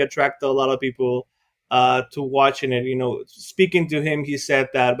clearly attracted a lot of people to watching it. Speaking to him, he said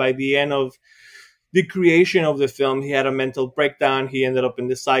that by the end of the creation of the film, he had a mental breakdown. He ended up in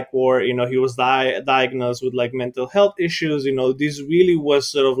the psych ward. He was diagnosed with like mental health issues. This really was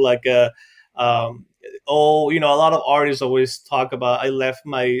sort of like a lot of artists always talk about, I left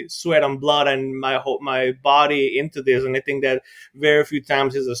my sweat and blood and my body into this. And I think that very few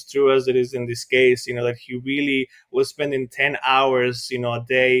times is as true as it is in this case, that he really was spending 10 hours, a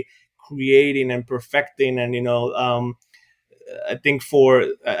day creating and perfecting. And, I think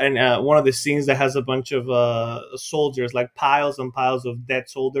one of the scenes that has a bunch of soldiers, like piles and piles of dead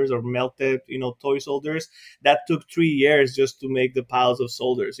soldiers or melted, toy soldiers, that took 3 years just to make the piles of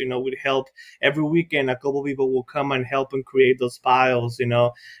soldiers. With help every weekend, a couple people will come and help and create those piles. And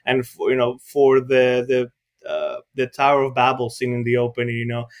for the Tower of Babel scene in the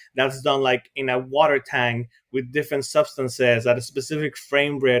opening, that's done like in a water tank with different substances at a specific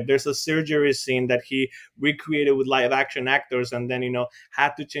frame rate. There's a surgery scene that he recreated with live action actors, and then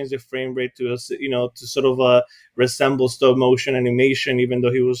had to change the frame rate to to sort of resemble stop motion animation, even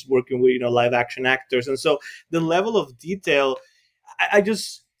though he was working with live action actors. And so the level of detail,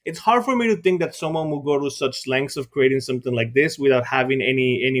 it's hard for me to think that someone will go to such lengths of creating something like this without having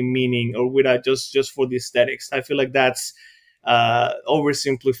any meaning, or without just for the aesthetics. I feel like that's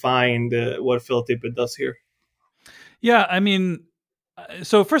oversimplifying what Phil Tippett does here. Yeah, I mean,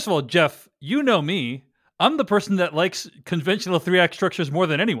 so first of all, Jeff, you know me. I'm the person that likes conventional 3-act structures more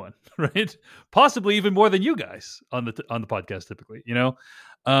than anyone, right? Possibly even more than you guys on the podcast typically,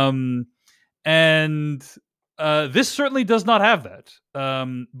 and this certainly does not have that.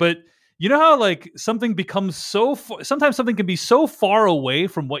 But you know how like something becomes sometimes something can be so far away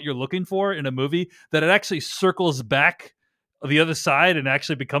from what you're looking for in a movie that it actually circles back the other side and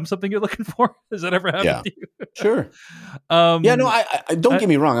actually becomes something you're looking for? Has that ever happened to you? Sure. I don't get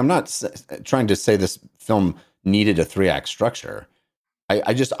me wrong. I'm not trying to say this film needed a 3-act structure.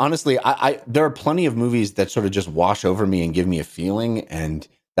 I just honestly, there are plenty of movies that sort of just wash over me and give me a feeling, and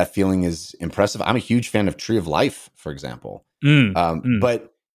that feeling is impressive. I'm a huge fan of Tree of Life, for example.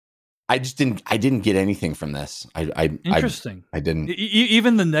 But I just didn't get anything from this. Interesting. I didn't.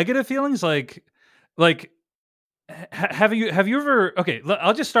 Even the negative feelings, like have you ever? Okay,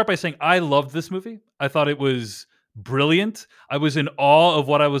 I'll just start by saying I loved this movie. I thought it was brilliant. I was in awe of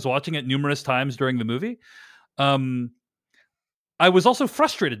what I was watching at numerous times during the movie. I was also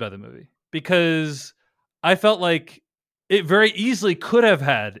frustrated by the movie because I felt like it very easily could have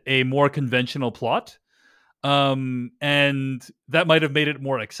had a more conventional plot, and that might have made it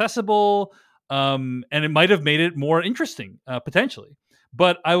more accessible. and it might have made it more interesting potentially.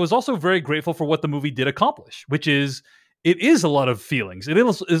 But I was also very grateful for what the movie did accomplish, which is it is a lot of feelings. It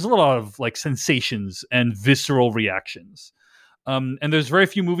is a lot of like sensations and visceral reactions. And there's very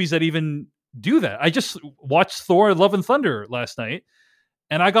few movies that even do that. I just watched Thor: Love and Thunder last night,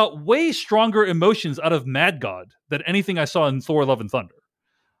 and I got way stronger emotions out of Mad God than anything I saw in Thor: Love and Thunder.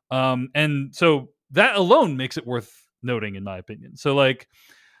 And so that alone makes it worth noting, in my opinion. So like,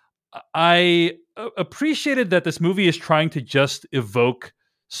 I appreciated that this movie is trying to just evoke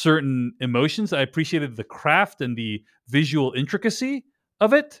certain emotions. I appreciated the craft and the visual intricacy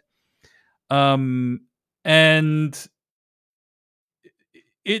of it. And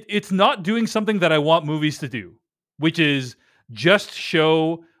it's not doing something that I want movies to do, which is just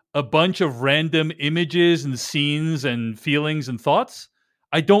show a bunch of random images and scenes and feelings and thoughts.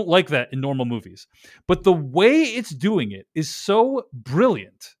 I don't like that in normal movies. But the way it's doing it is so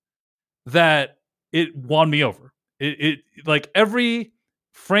brilliant that it won me over. It like every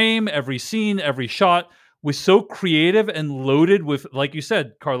frame, every scene, every shot was so creative and loaded with, like you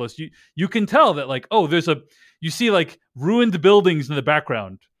said, Carlos, you can tell that like, oh, you see like ruined buildings in the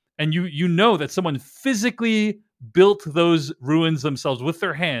background, and you know that someone physically built those ruins themselves with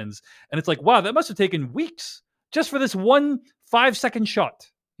their hands, and it's like, wow, that must have taken weeks just for this one 5-second shot,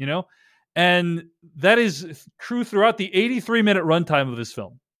 you know? And that is true throughout the 83-minute runtime of this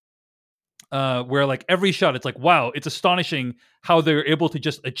film. Where like every shot, it's like, wow, it's astonishing how they're able to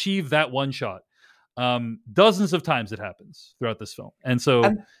just achieve that one shot. Dozens of times it happens throughout this film. And so,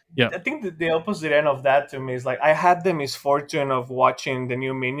 yeah. I think that the opposite end of that to me is like, I had the misfortune of watching the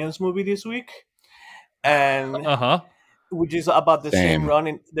new Minions movie this week. And which is about the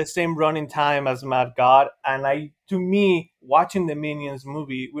same running time as Mad God. And to me, watching the Minions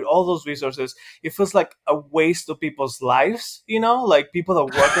movie with all those resources, it feels like a waste of people's lives, you know, like people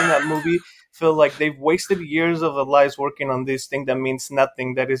that work on that movie feel like they've wasted years of their lives working on this thing that means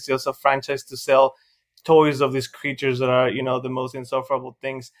nothing, that is just a franchise to sell toys of these creatures that are, you know, the most insufferable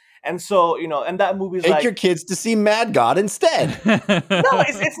things. And so, you know, and that movie's take your kids to see Mad God instead. No,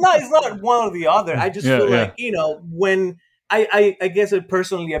 it's not one or the other. I just feel like, you know, when I guess I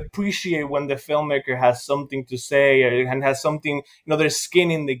personally appreciate when the filmmaker has something to say and has something, you know, there's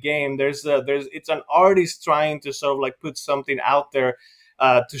skin in the game. It's an artist trying to sort of like put something out there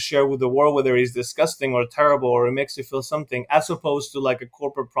to share with the world, whether it's disgusting or terrible or it makes you feel something, as opposed to like a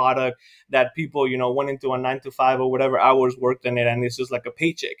corporate product that people, you know, went into a 9 to 5 or whatever hours worked on it, and it's just like a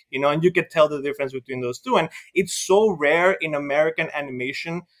paycheck, you know, and you could tell the difference between those two. And it's so rare in American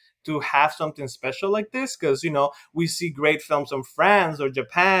animation to have something special like this, because, you know, we see great films from France or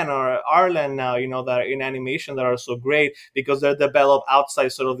Japan or Ireland now, you know, that are in animation that are so great because they're developed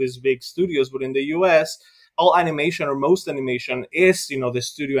outside sort of these big studios. But in the US, all animation or most animation is, you know, the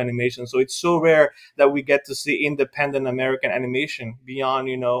studio animation. So it's so rare that we get to see independent American animation beyond,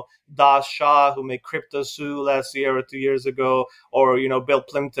 you know, Das Shaw, who made Crypto Zoo last year or 2 years ago, or, you know, Bill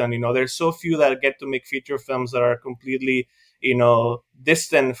Plimpton. You know, there's so few that get to make feature films that are completely, you know,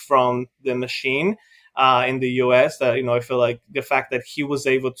 distant from the machine in the US, that, you know, I feel like the fact that he was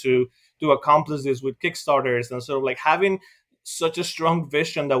able to accomplish this with Kickstarters and sort of like having such a strong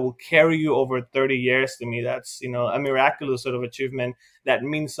vision that will carry you over 30 years, to me, that's, you know, a miraculous sort of achievement that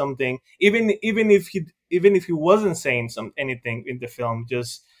means something, even if he wasn't saying anything in the film.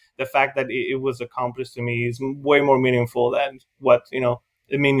 Just the fact that it was accomplished, to me, is way more meaningful than what, you know,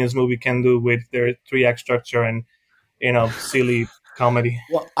 the Minions movie can do with their 3-act structure and, you know, silly comedy.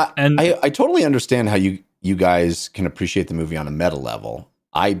 Well, I totally understand how you guys can appreciate the movie on a meta level.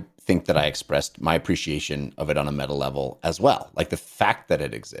 I think that I expressed my appreciation of it on a meta level as well. Like, the fact that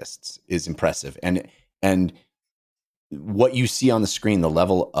it exists is impressive, and what you see on the screen, the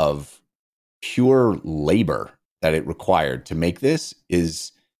level of pure labor that it required to make this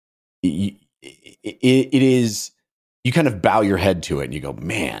is it is, you kind of bow your head to it and you go,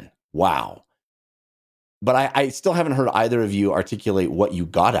 man, wow. But I still haven't heard either of you articulate what you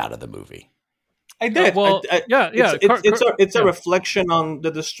got out of the movie. I did. Well, It's a reflection on the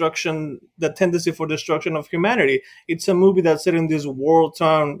destruction, the tendency for destruction of humanity. It's a movie that's set in these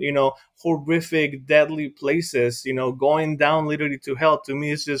war-torn, you know, horrific, deadly places, you know, going down literally to hell. To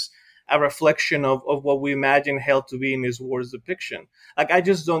me, it's just a reflection of what we imagine hell to be in this war's depiction. Like, I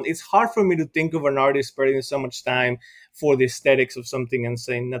just don't, it's hard for me to think of an artist spending so much time for the aesthetics of something and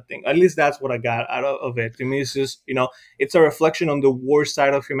saying nothing. At least that's what I got out of it. To me, it's just, you know, it's a reflection on the worst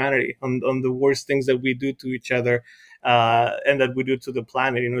side of humanity, on the worst things that we do to each other and that we do to the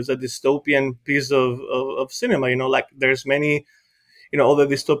planet. You know, it's a dystopian piece of cinema, you know, like there's many, you know, all the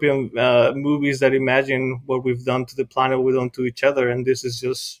dystopian movies that imagine what we've done to the planet, what we've done to each other. And this is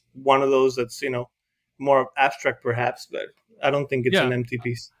just one of those that's more abstract perhaps, but I don't think it's an empty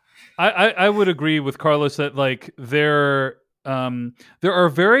piece. I would agree with Carlos that like there are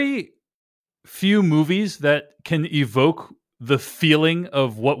very few movies that can evoke the feeling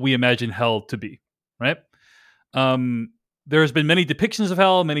of what we imagine hell to be, right? There's been many depictions of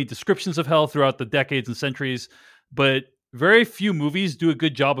hell, many descriptions of hell throughout the decades and centuries, but very few movies do a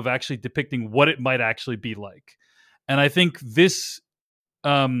good job of actually depicting what it might actually be like. And I think this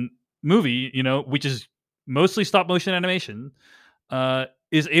movie, which is mostly stop motion animation,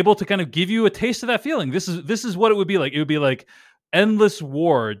 is able to kind of give you a taste of that feeling. This is what it would be like. It would be like endless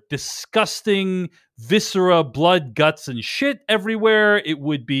war, disgusting viscera, blood, guts, and shit everywhere. It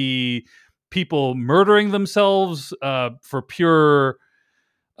would be people murdering themselves for pure,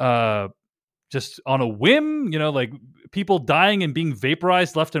 just on a whim. Like people dying and being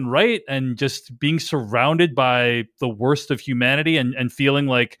vaporized left and right, and just being surrounded by the worst of humanity, and feeling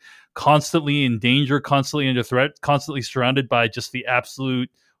like constantly in danger, constantly under threat, constantly surrounded by just the absolute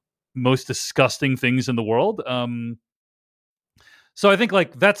most disgusting things in the world. So I think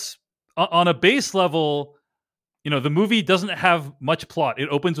like that's on a base level, the movie doesn't have much plot. It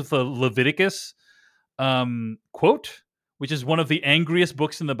opens with a Leviticus quote, which is one of the angriest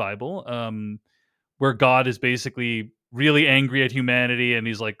books in the Bible, where God is basically really angry at humanity, and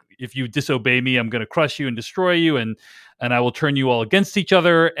he's like, if you disobey me, I'm going to crush you and destroy you, and I will turn you all against each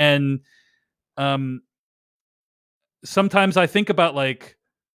other. And sometimes I think about like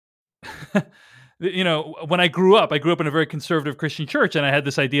when I grew up in a very conservative Christian church, and I had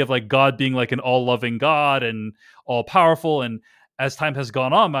this idea of like God being like an all-loving God and all-powerful. And as time has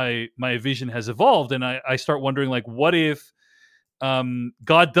gone on, my vision has evolved, and I start wondering like, what if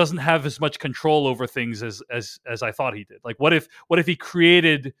God doesn't have as much control over things as I thought he did? Like, what if he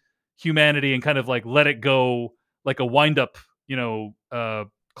created humanity and kind of like let it go like a wind-up,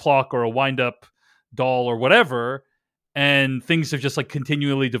 clock or a wind-up doll or whatever, and things have just like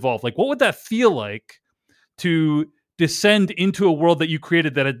continually devolved? Like, what would that feel like to descend into a world that you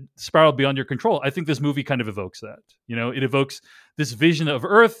created that had spiraled beyond your control? I think this movie kind of evokes that. It evokes this vision of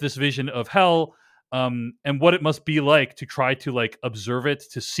Earth, this vision of hell, and what it must be like to try to like observe it,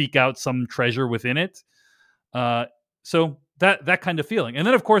 to seek out some treasure within it. So that kind of feeling. And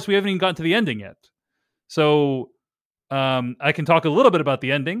then of course we haven't even gotten to the ending yet. So I can talk a little bit about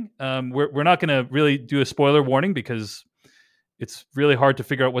the ending. We're not going to really do a spoiler warning because it's really hard to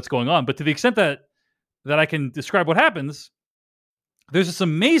figure out what's going on. But to the extent that I can describe what happens, there's this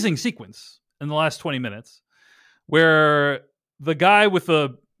amazing sequence in the last 20 minutes where the guy with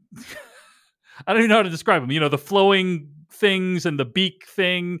the I don't even know how to describe him. The flowing things and the beak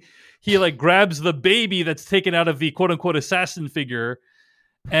thing. He like grabs the baby that's taken out of the quote unquote assassin figure,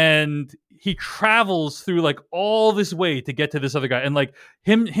 and he travels through like all this way to get to this other guy. And like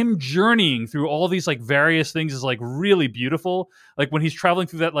him journeying through all these like various things is like really beautiful. Like when he's traveling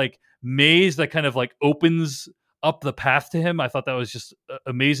through that like maze that kind of like opens up the path to him, I thought that was just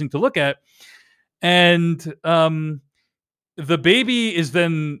amazing to look at. And the baby is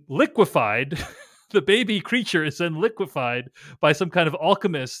then liquefied. The baby creature is then liquefied by some kind of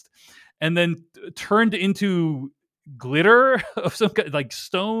alchemist and then turned into glitter of some kind, like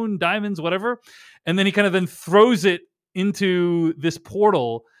stone, diamonds, whatever. And then he kind of then throws it into this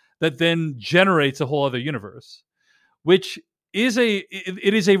portal that then generates a whole other universe, which is it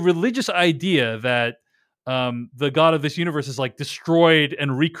is a religious idea that the God of this universe has like destroyed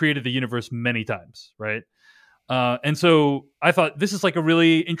and recreated the universe many times, right? And so I thought this is like a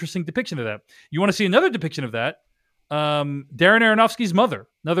really interesting depiction of that. You want to see another depiction of that? Darren Aronofsky's Mother,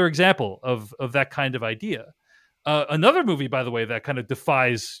 another example of that kind of idea. Another movie, by the way, that kind of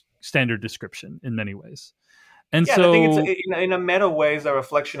defies standard description in many ways. And yeah, so I think it's in a meta way is a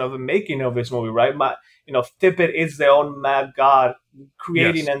reflection of the making of this movie, right? Tippett is their own mad god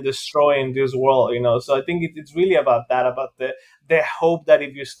creating and destroying this world, So I think it's really about that, about the hope that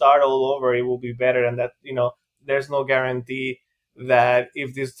if you start all over, it will be better, and that there's no guarantee that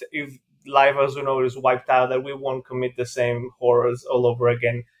if life as we know it is wiped out, that we won't commit the same horrors all over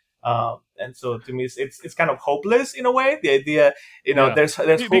again. And so to me, it's kind of hopeless in a way. The idea, there's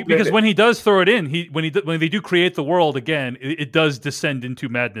hope because when he does throw it in, when they do create the world again, it does descend into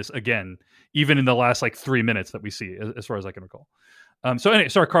madness again, even in the last like 3 minutes that we see, as far as I can recall. So anyway,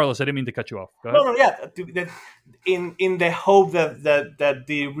 sorry, Carlos, I didn't mean to cut you off. Go ahead. No, yeah. In the hope that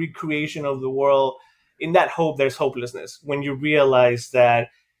the recreation of the world, in that hope, there's hopelessness when you realize that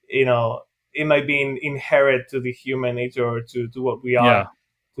it might be inherent to the human nature or to what we are.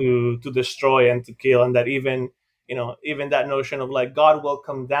 To destroy and to kill, and that even that notion of like God will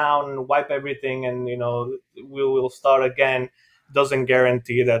come down and wipe everything, and we will start again. doesn't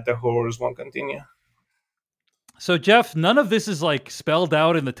guarantee that the horrors won't continue. So, Jeff, none of this is like spelled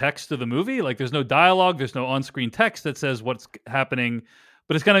out in the text of the movie. Like, there's no dialogue, there's no on-screen text that says what's happening.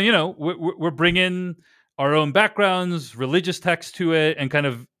 But it's kind of, you know, we're bringing our own backgrounds, religious text to it, and kind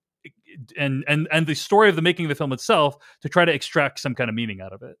of and the story of the making of the film itself to try to extract some kind of meaning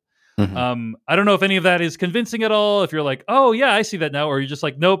out of it. Mhm. I don't know if any of that is convincing at all. If you're like, oh yeah, I see that now, or you're just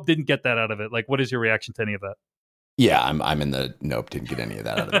like, nope, didn't get that out of it. Like, what is your reaction to any of that? Yeah, I'm in the nope, didn't get any of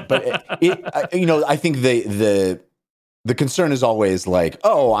that out of it. But I think the concern is always like,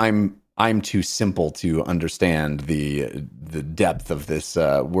 oh, I'm too simple to understand the depth of this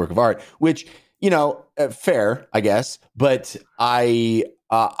work of art, which, you know, fair, I guess. But I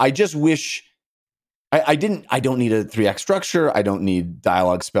just wish I don't need a 3-act structure. I don't need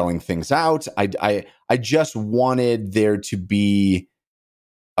dialogue spelling things out. I just wanted there to be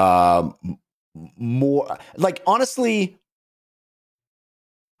more, like, honestly,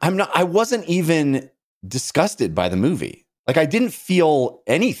 I wasn't even disgusted by the movie. Like, I didn't feel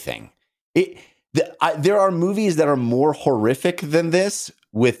anything. There are movies that are more horrific than this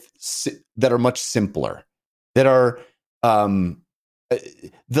that are much simpler, that are I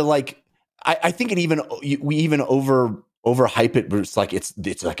think we even overhype it, but it's like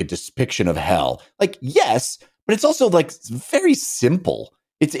it's like a depiction of hell. Like, yes, but it's also like very simple.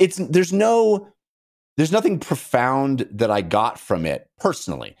 There's nothing profound that I got from it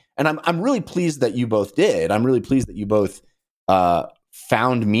personally, and I'm really pleased that you both did. I'm really pleased that you both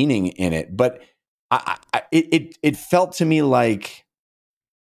found meaning in it. But it felt to me like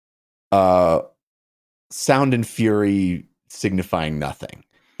Sound and Fury signifying nothing.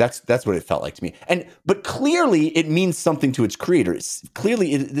 That's what it felt like to me. But clearly, it means something to its creator.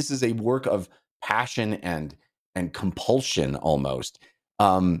 This is a work of passion and compulsion almost.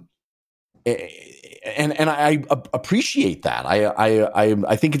 And I appreciate that.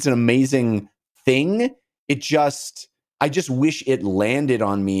 I think it's an amazing thing. I just wish it landed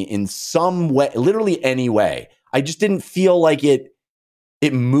on me in some way, literally any way. I just didn't feel like it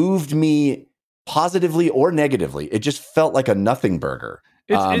moved me positively or negatively. It just felt like a nothing burger.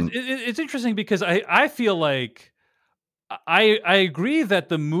 It's interesting because I feel like I agree that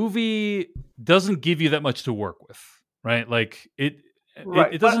the movie doesn't give you that much to work with, right? Like it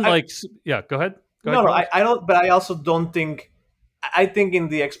doesn't yeah. Go ahead. I don't. But I also don't think. I think in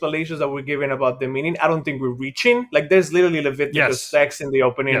the explanations that we're giving about the meaning, I don't think we're reaching. Like, there's literally Leviticus text in the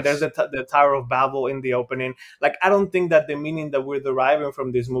opening. Yes. There's the Tower of Babel in the opening. Like, I don't think that the meaning that we're deriving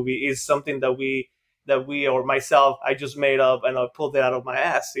from this movie is something that we or myself, I just made up and I pulled it out of my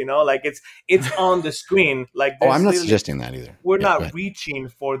ass, you know, like it's on the screen. Like, I'm not suggesting that either. We're not reaching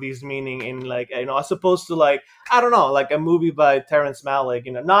for this meaning in, like, you know, as opposed to, like, I don't know, like a movie by Terrence Malick,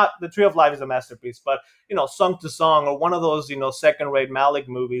 you know, not The Tree of Life is a masterpiece, but, you know, Song to Song, or one of those, you know, second-rate Malick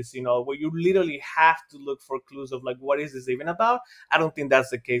movies, you know, where you literally have to look for clues of, like, what is this even about? I don't think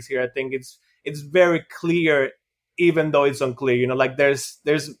that's the case here. I think it's very clear, even though it's unclear, you know, like there's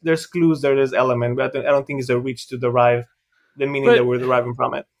clues, there's element, but I don't think it's a reach to derive the meaning that we're deriving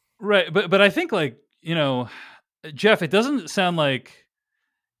from it. Right. But I think, like, you know, Jeff, it doesn't sound like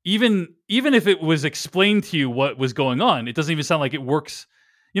even if it was explained to you what was going on, it doesn't even sound like it works.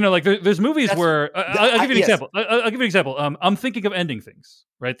 You know, like there's movies where I'll give you an example. I'll give you an example. I'm thinking of Ending Things,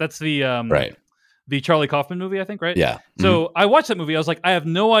 right? That's the right. The Charlie Kaufman movie, I think, right? Yeah. So I watched that movie. I was like, I have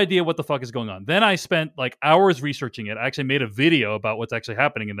no idea what the fuck is going on. Then I spent like hours researching it. I actually made a video about what's actually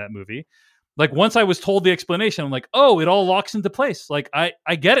happening in that movie. Like, once I was told the explanation, I'm like, oh, it all locks into place. Like, I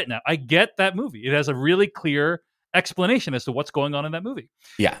get it now. I get that movie. It has a really clear explanation as to what's going on in that movie.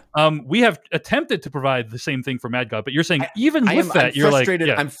 Yeah. We have attempted to provide the same thing for Mad God, but you're saying you're frustrated.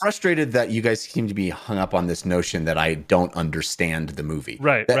 like, I'm frustrated that you guys seem to be hung up on this notion that I don't understand the movie.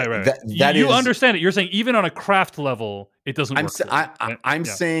 Right. You understand it. You're saying even on a craft level, it doesn't work. I'm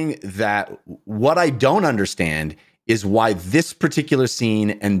saying that what I don't understand is why this particular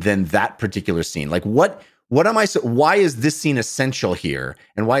scene and then that particular scene. Like, what am I? Why is this scene essential here,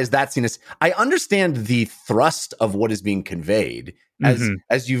 and why is that scene? I understand the thrust of what is being conveyed,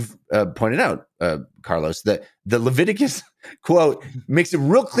 as you've pointed out, Carlos. That the Leviticus quote makes it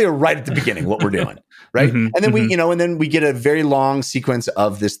real clear right at the beginning what we're doing, right? And then we get a very long sequence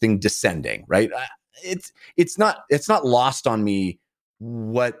of this thing descending, right? It's not lost on me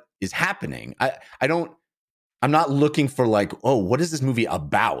what is happening. I'm not looking for, like, oh, what is this movie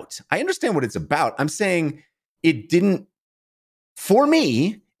about? I understand what it's about. I'm saying for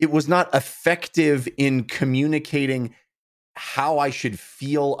me, it was not effective in communicating how I should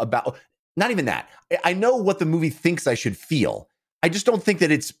feel about, not even that. I know what the movie thinks I should feel. I just don't think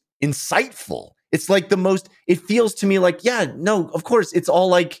that it's insightful. It's like the most, it feels to me like, yeah, no, of course, it's all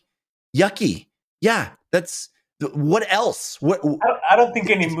like yucky. Yeah, that's, what else? I don't think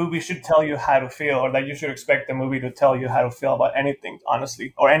any movie should tell you how to feel, or that you should expect the movie to tell you how to feel about anything,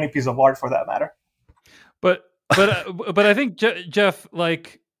 honestly, or any piece of art for that matter. But I think Jeff,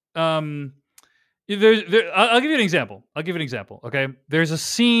 like, I'll give you an example. Okay, there's a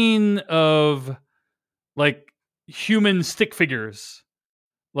scene of like human stick figures,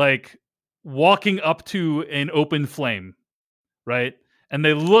 like walking up to an open flame, right? And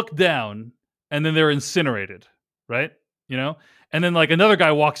they look down, and then they're incinerated, right? You know, and then like another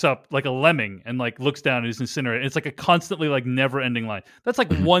guy walks up like a lemming and like looks down and is incinerated. It's like a constantly like never-ending line. That's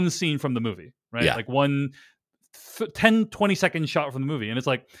like one scene from the movie, right? Yeah. Like one 10, 20-second shot from the movie, and it's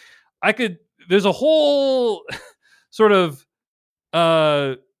like there's a whole sort of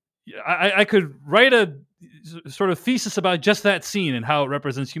I could write a sort of thesis about just that scene and how it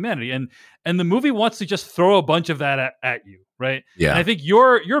represents humanity, and the movie wants to just throw a bunch of that at you, right? Yeah. And I think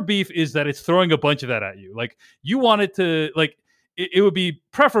your beef is that it's throwing a bunch of that at you. Like, you want it to, like, it would be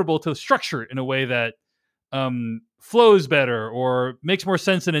preferable to structure it in a way that flows better or makes more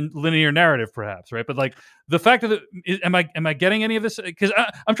sense in a linear narrative, perhaps, right? But like, the fact that am I getting any of this? Because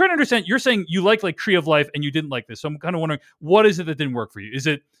I'm trying to understand. You're saying you like Tree of Life and you didn't like this, so I'm kind of wondering, what is it that didn't work for you? Is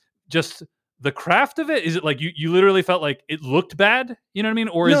it just the craft of it? Is it like you literally felt like it looked bad? You know what I mean?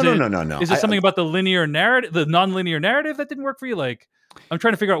 Or is no. Is it something about the linear narrative, the non-linear narrative, that didn't work for you? Like, I'm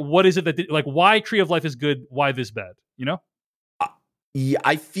trying to figure out what is it that like, why Tree of Life is good, why this bad? You know? Yeah,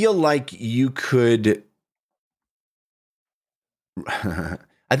 I feel like you could.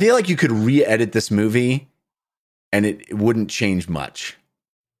 I feel like you could re-edit this movie, and it wouldn't change much,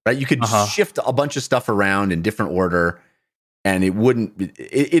 right? You could shift a bunch of stuff around in different order, and it wouldn't.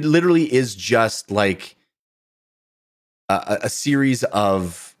 It literally is just like a series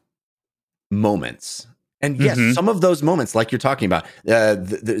of moments, and yes, some of those moments, like you're talking about,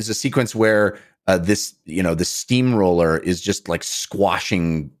 there's a sequence where this steamroller is just like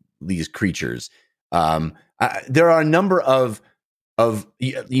squashing these creatures. There are a number of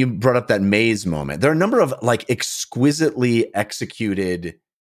you brought up that maze moment. There are a number of like exquisitely executed,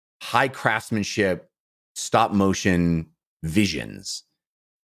 high craftsmanship, stop motion visions.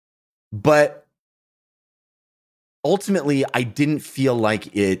 But ultimately, I didn't feel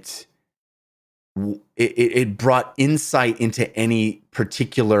like it brought insight into any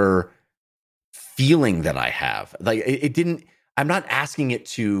particular feeling that I have. Like, it didn't. I'm not asking it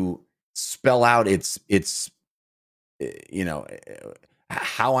to spell out its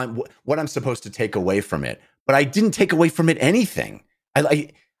what I'm supposed to take away from it, but I didn't take away from it anything.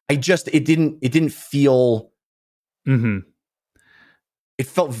 It didn't feel. It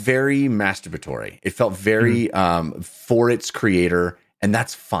felt very masturbatory. It felt very for its creator, and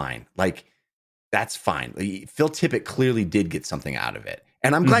that's fine. Like, that's fine. Phil Tippett clearly did get something out of it,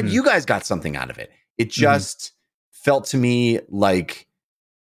 and I'm glad you guys got something out of it. It just felt to me like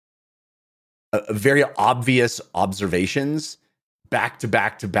a very obvious observations back to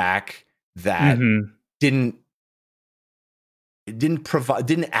back to back that didn't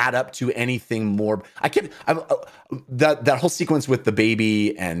add up to anything more. That whole sequence with the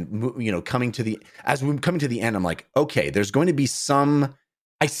baby and, you know, coming to the end, I'm like, okay, there's going to be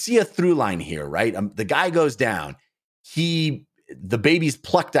I see a through line here, right? The guy goes down, the baby's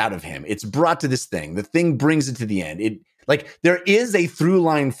plucked out of him. It's brought to this thing. The thing brings it to the end. Like, there is a through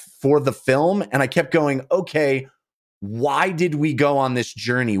line for the film, and I kept going, okay, why did we go on this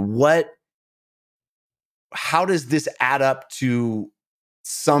journey? How does this add up to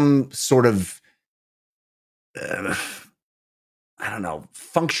some sort of, I don't know,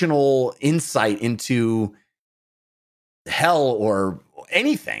 functional insight into hell or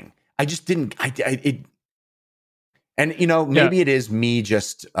anything? I just didn't, and, you know, maybe it is me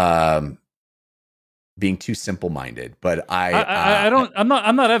just, being too simple-minded, but I'm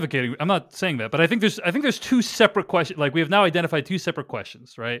not advocating. I'm not saying that, but I think there's two separate questions. Like, we have now identified two separate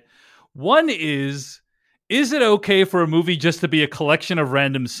questions, right? One is it okay for a movie just to be a collection of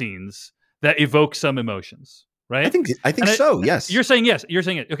random scenes that evoke some emotions, right? I think so. Yes. You're saying yes. You're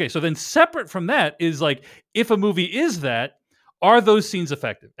saying it. Okay. So then, separate from that is like, if a movie is that, are those scenes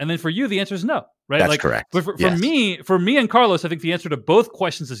effective? And then for you, the answer is no, right? That's like, correct. For me and Carlos, I think the answer to both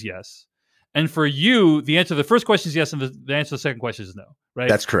questions is yes. And for you, the answer to the first question is yes, and the answer to the second question is no, right?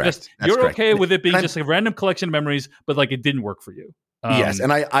 That's correct. You're okay with it being just a random collection of memories, but like, it didn't work for you. Yes,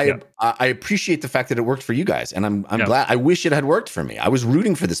 and I appreciate the fact that it worked for you guys, and I'm glad. I wish it had worked for me. I was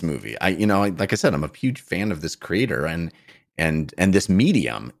rooting for this movie. Like I said, I'm a huge fan of this creator and this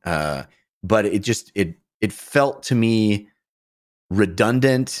medium. But it felt to me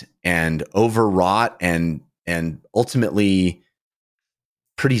redundant and overwrought and ultimately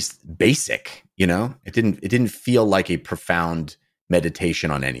pretty basic. You know, it didn't feel like a profound meditation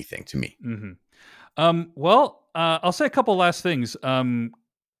on anything to me. Well, I'll say a couple last things.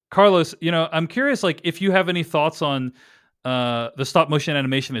 Carlos, I'm curious, like, if you have any thoughts on the stop motion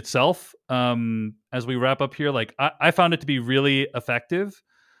animation itself. As we wrap up here, like, I found it to be really effective.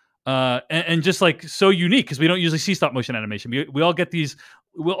 And just like so unique, because we don't usually see stop motion animation. We all get these.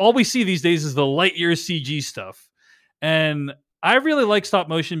 All we see these days is the Lightyear CG stuff, and I really like stop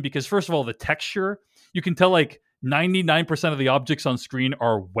motion because, first of all, the texture, you can tell like 99% of the objects on screen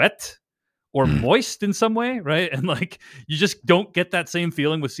are wet or moist in some way, right? And like you just don't get that same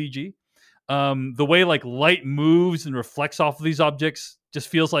feeling with CG. The way like light moves and reflects off of these objects just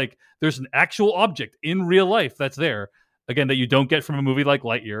feels like there's an actual object in real life that's there. Again, that you don't get from a movie like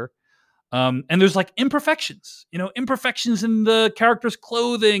Lightyear. And there's like imperfections in the character's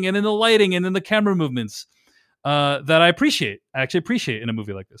clothing and in the lighting and in the camera movements that I actually appreciate in a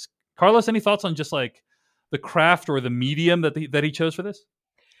movie like this. Carlos, any thoughts on just like the craft or the medium that he chose for this?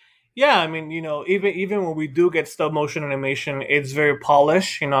 Yeah, I mean, even when we do get stop motion animation, it's very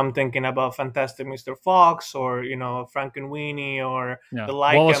polished. I'm thinking about Fantastic Mr. Fox or Frankenweenie or the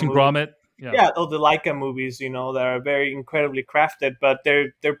Laika Wallace and Gromit. Yeah, the Laika movies, that are very incredibly crafted, but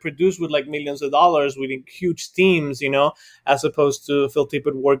they're produced with like millions of dollars with huge teams, as opposed to Phil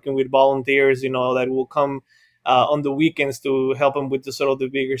Tippett working with volunteers, that will come on the weekends to help him with the sort of the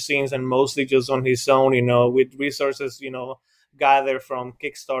bigger scenes, and mostly just on his own, with resources, gathered from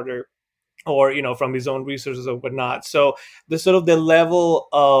Kickstarter or from his own resources or whatnot. So the sort of the level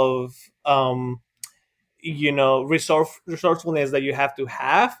of resourcefulness that you have to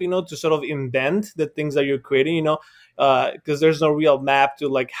sort of invent the things that you're creating, because there's no real map to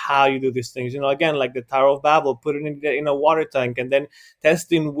like how you do these things. Again, like the Tower of Babel, put it in a water tank and then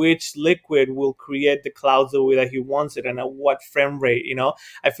testing which liquid will create the clouds the way that he wants it and at what frame rate.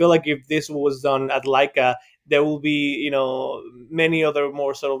 I feel like if this was done at Laika, there will be many other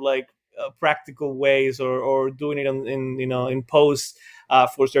more sort of like practical ways or doing it in post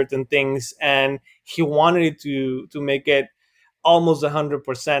for certain things, and he wanted it to make it almost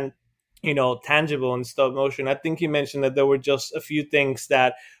 100% tangible in stop motion. I think he mentioned that there were just a few things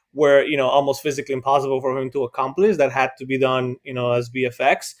that were almost physically impossible for him to accomplish that had to be done as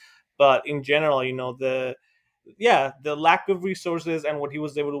VFX, but in general the lack of resources and what he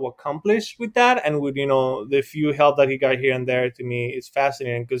was able to accomplish with that, and with the few help that he got here and there, to me is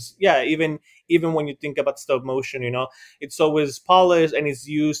fascinating. Because even when you think about stop motion, it's always polished and it's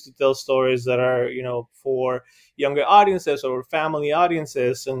used to tell stories that are for younger audiences or family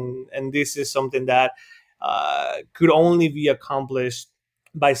audiences, and this is something that could only be accomplished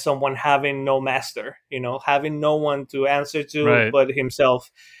by someone having no master, having no one to answer to right. but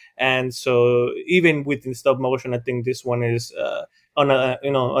himself. And so even within stop motion, I think this one is on a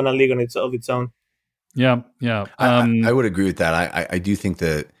league of its own. Yeah. I would agree with that. I do think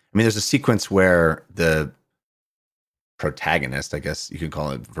that, there's a sequence where the protagonist, I guess you could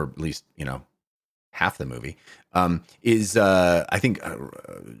call it, for at least, half the movie, is I think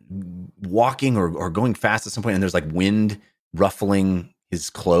walking or going fast at some point, and there's like wind ruffling his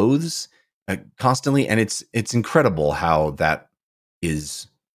clothes constantly. And it's incredible how that is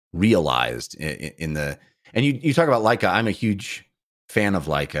realized in the, and you talk about Laika. I'm a huge fan of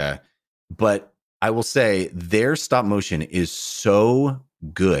Laika, but I will say their stop motion is so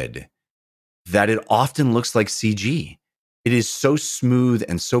good that it often looks like CG. It is so smooth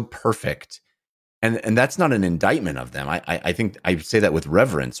and so perfect, and that's not an indictment of them. I think I say that with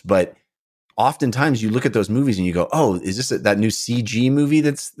reverence, but oftentimes you look at those movies and you go, "Oh, is this that new CG movie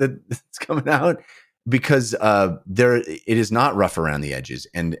that's coming out?" Because it is not rough around the edges,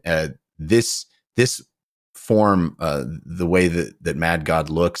 and this form, the way that Mad God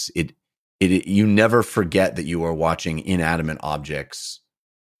looks, it you never forget that you are watching inanimate objects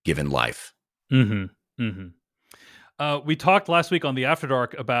given life. Mm-hmm. Mm-hmm. We talked last week on the After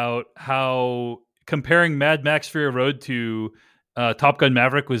Dark about how comparing Mad Max Fury Road to Top Gun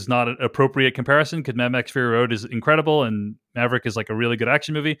Maverick was not an appropriate comparison, because Mad Max Fury Road is incredible and Maverick is like a really good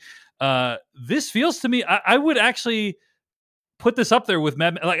action movie. This feels to me, I would actually put this up there with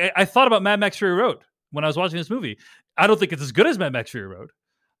Mad. Like I thought about Mad Max Fury Road when I was watching this movie. I don't think it's as good as Mad Max Fury Road,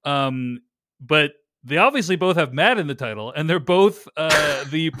 but they obviously both have Mad in the title, and they're both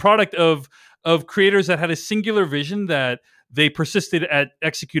the product of creators that had a singular vision that they persisted at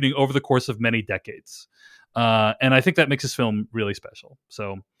executing over the course of many decades. And I think that makes this film really special.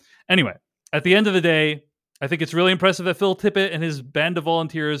 So anyway, at the end of the day, I think it's really impressive that Phil Tippett and his band of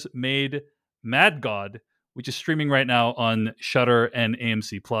volunteers made Mad God which is streaming right now on Shudder and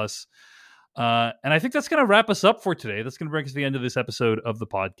AMC Plus. And I think that's going to wrap us up for today. That's going to bring us to the end of this episode of the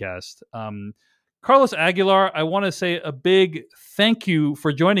podcast. Carlos Aguilar, I want to say a big thank you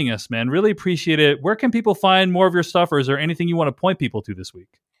for joining us, man. Really appreciate it. Where can people find more of your stuff, or is there anything you want to point people to this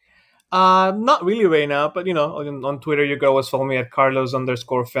week? Not really right now, but on Twitter you can always follow me at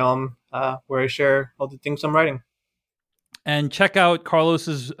Carlos_film, where I share all the things I'm writing. And check out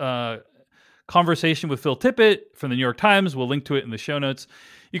Carlos's conversation with Phil Tippett from the New York Times. We'll link to it in the show notes.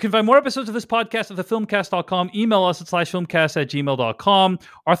 You can find more episodes of this podcast at thefilmcast.com. Email us at /filmcast@gmail.com.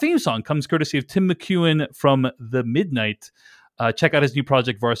 Our theme song comes courtesy of Tim McEwen from The Midnight. Check out his new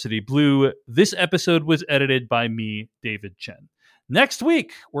project, Varsity Blue. This episode was edited by me, David Chen. Next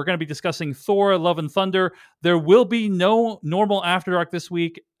week, we're going to be discussing Thor: Love and Thunder. There will be no normal After Dark this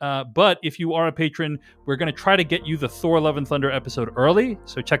week, but if you are a patron, we're going to try to get you the Thor: Love and Thunder episode early.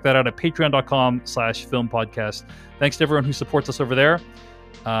 So check that out at patreon.com/filmpodcast. Thanks to everyone who supports us over there.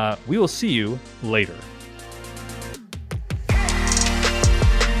 We will see you later.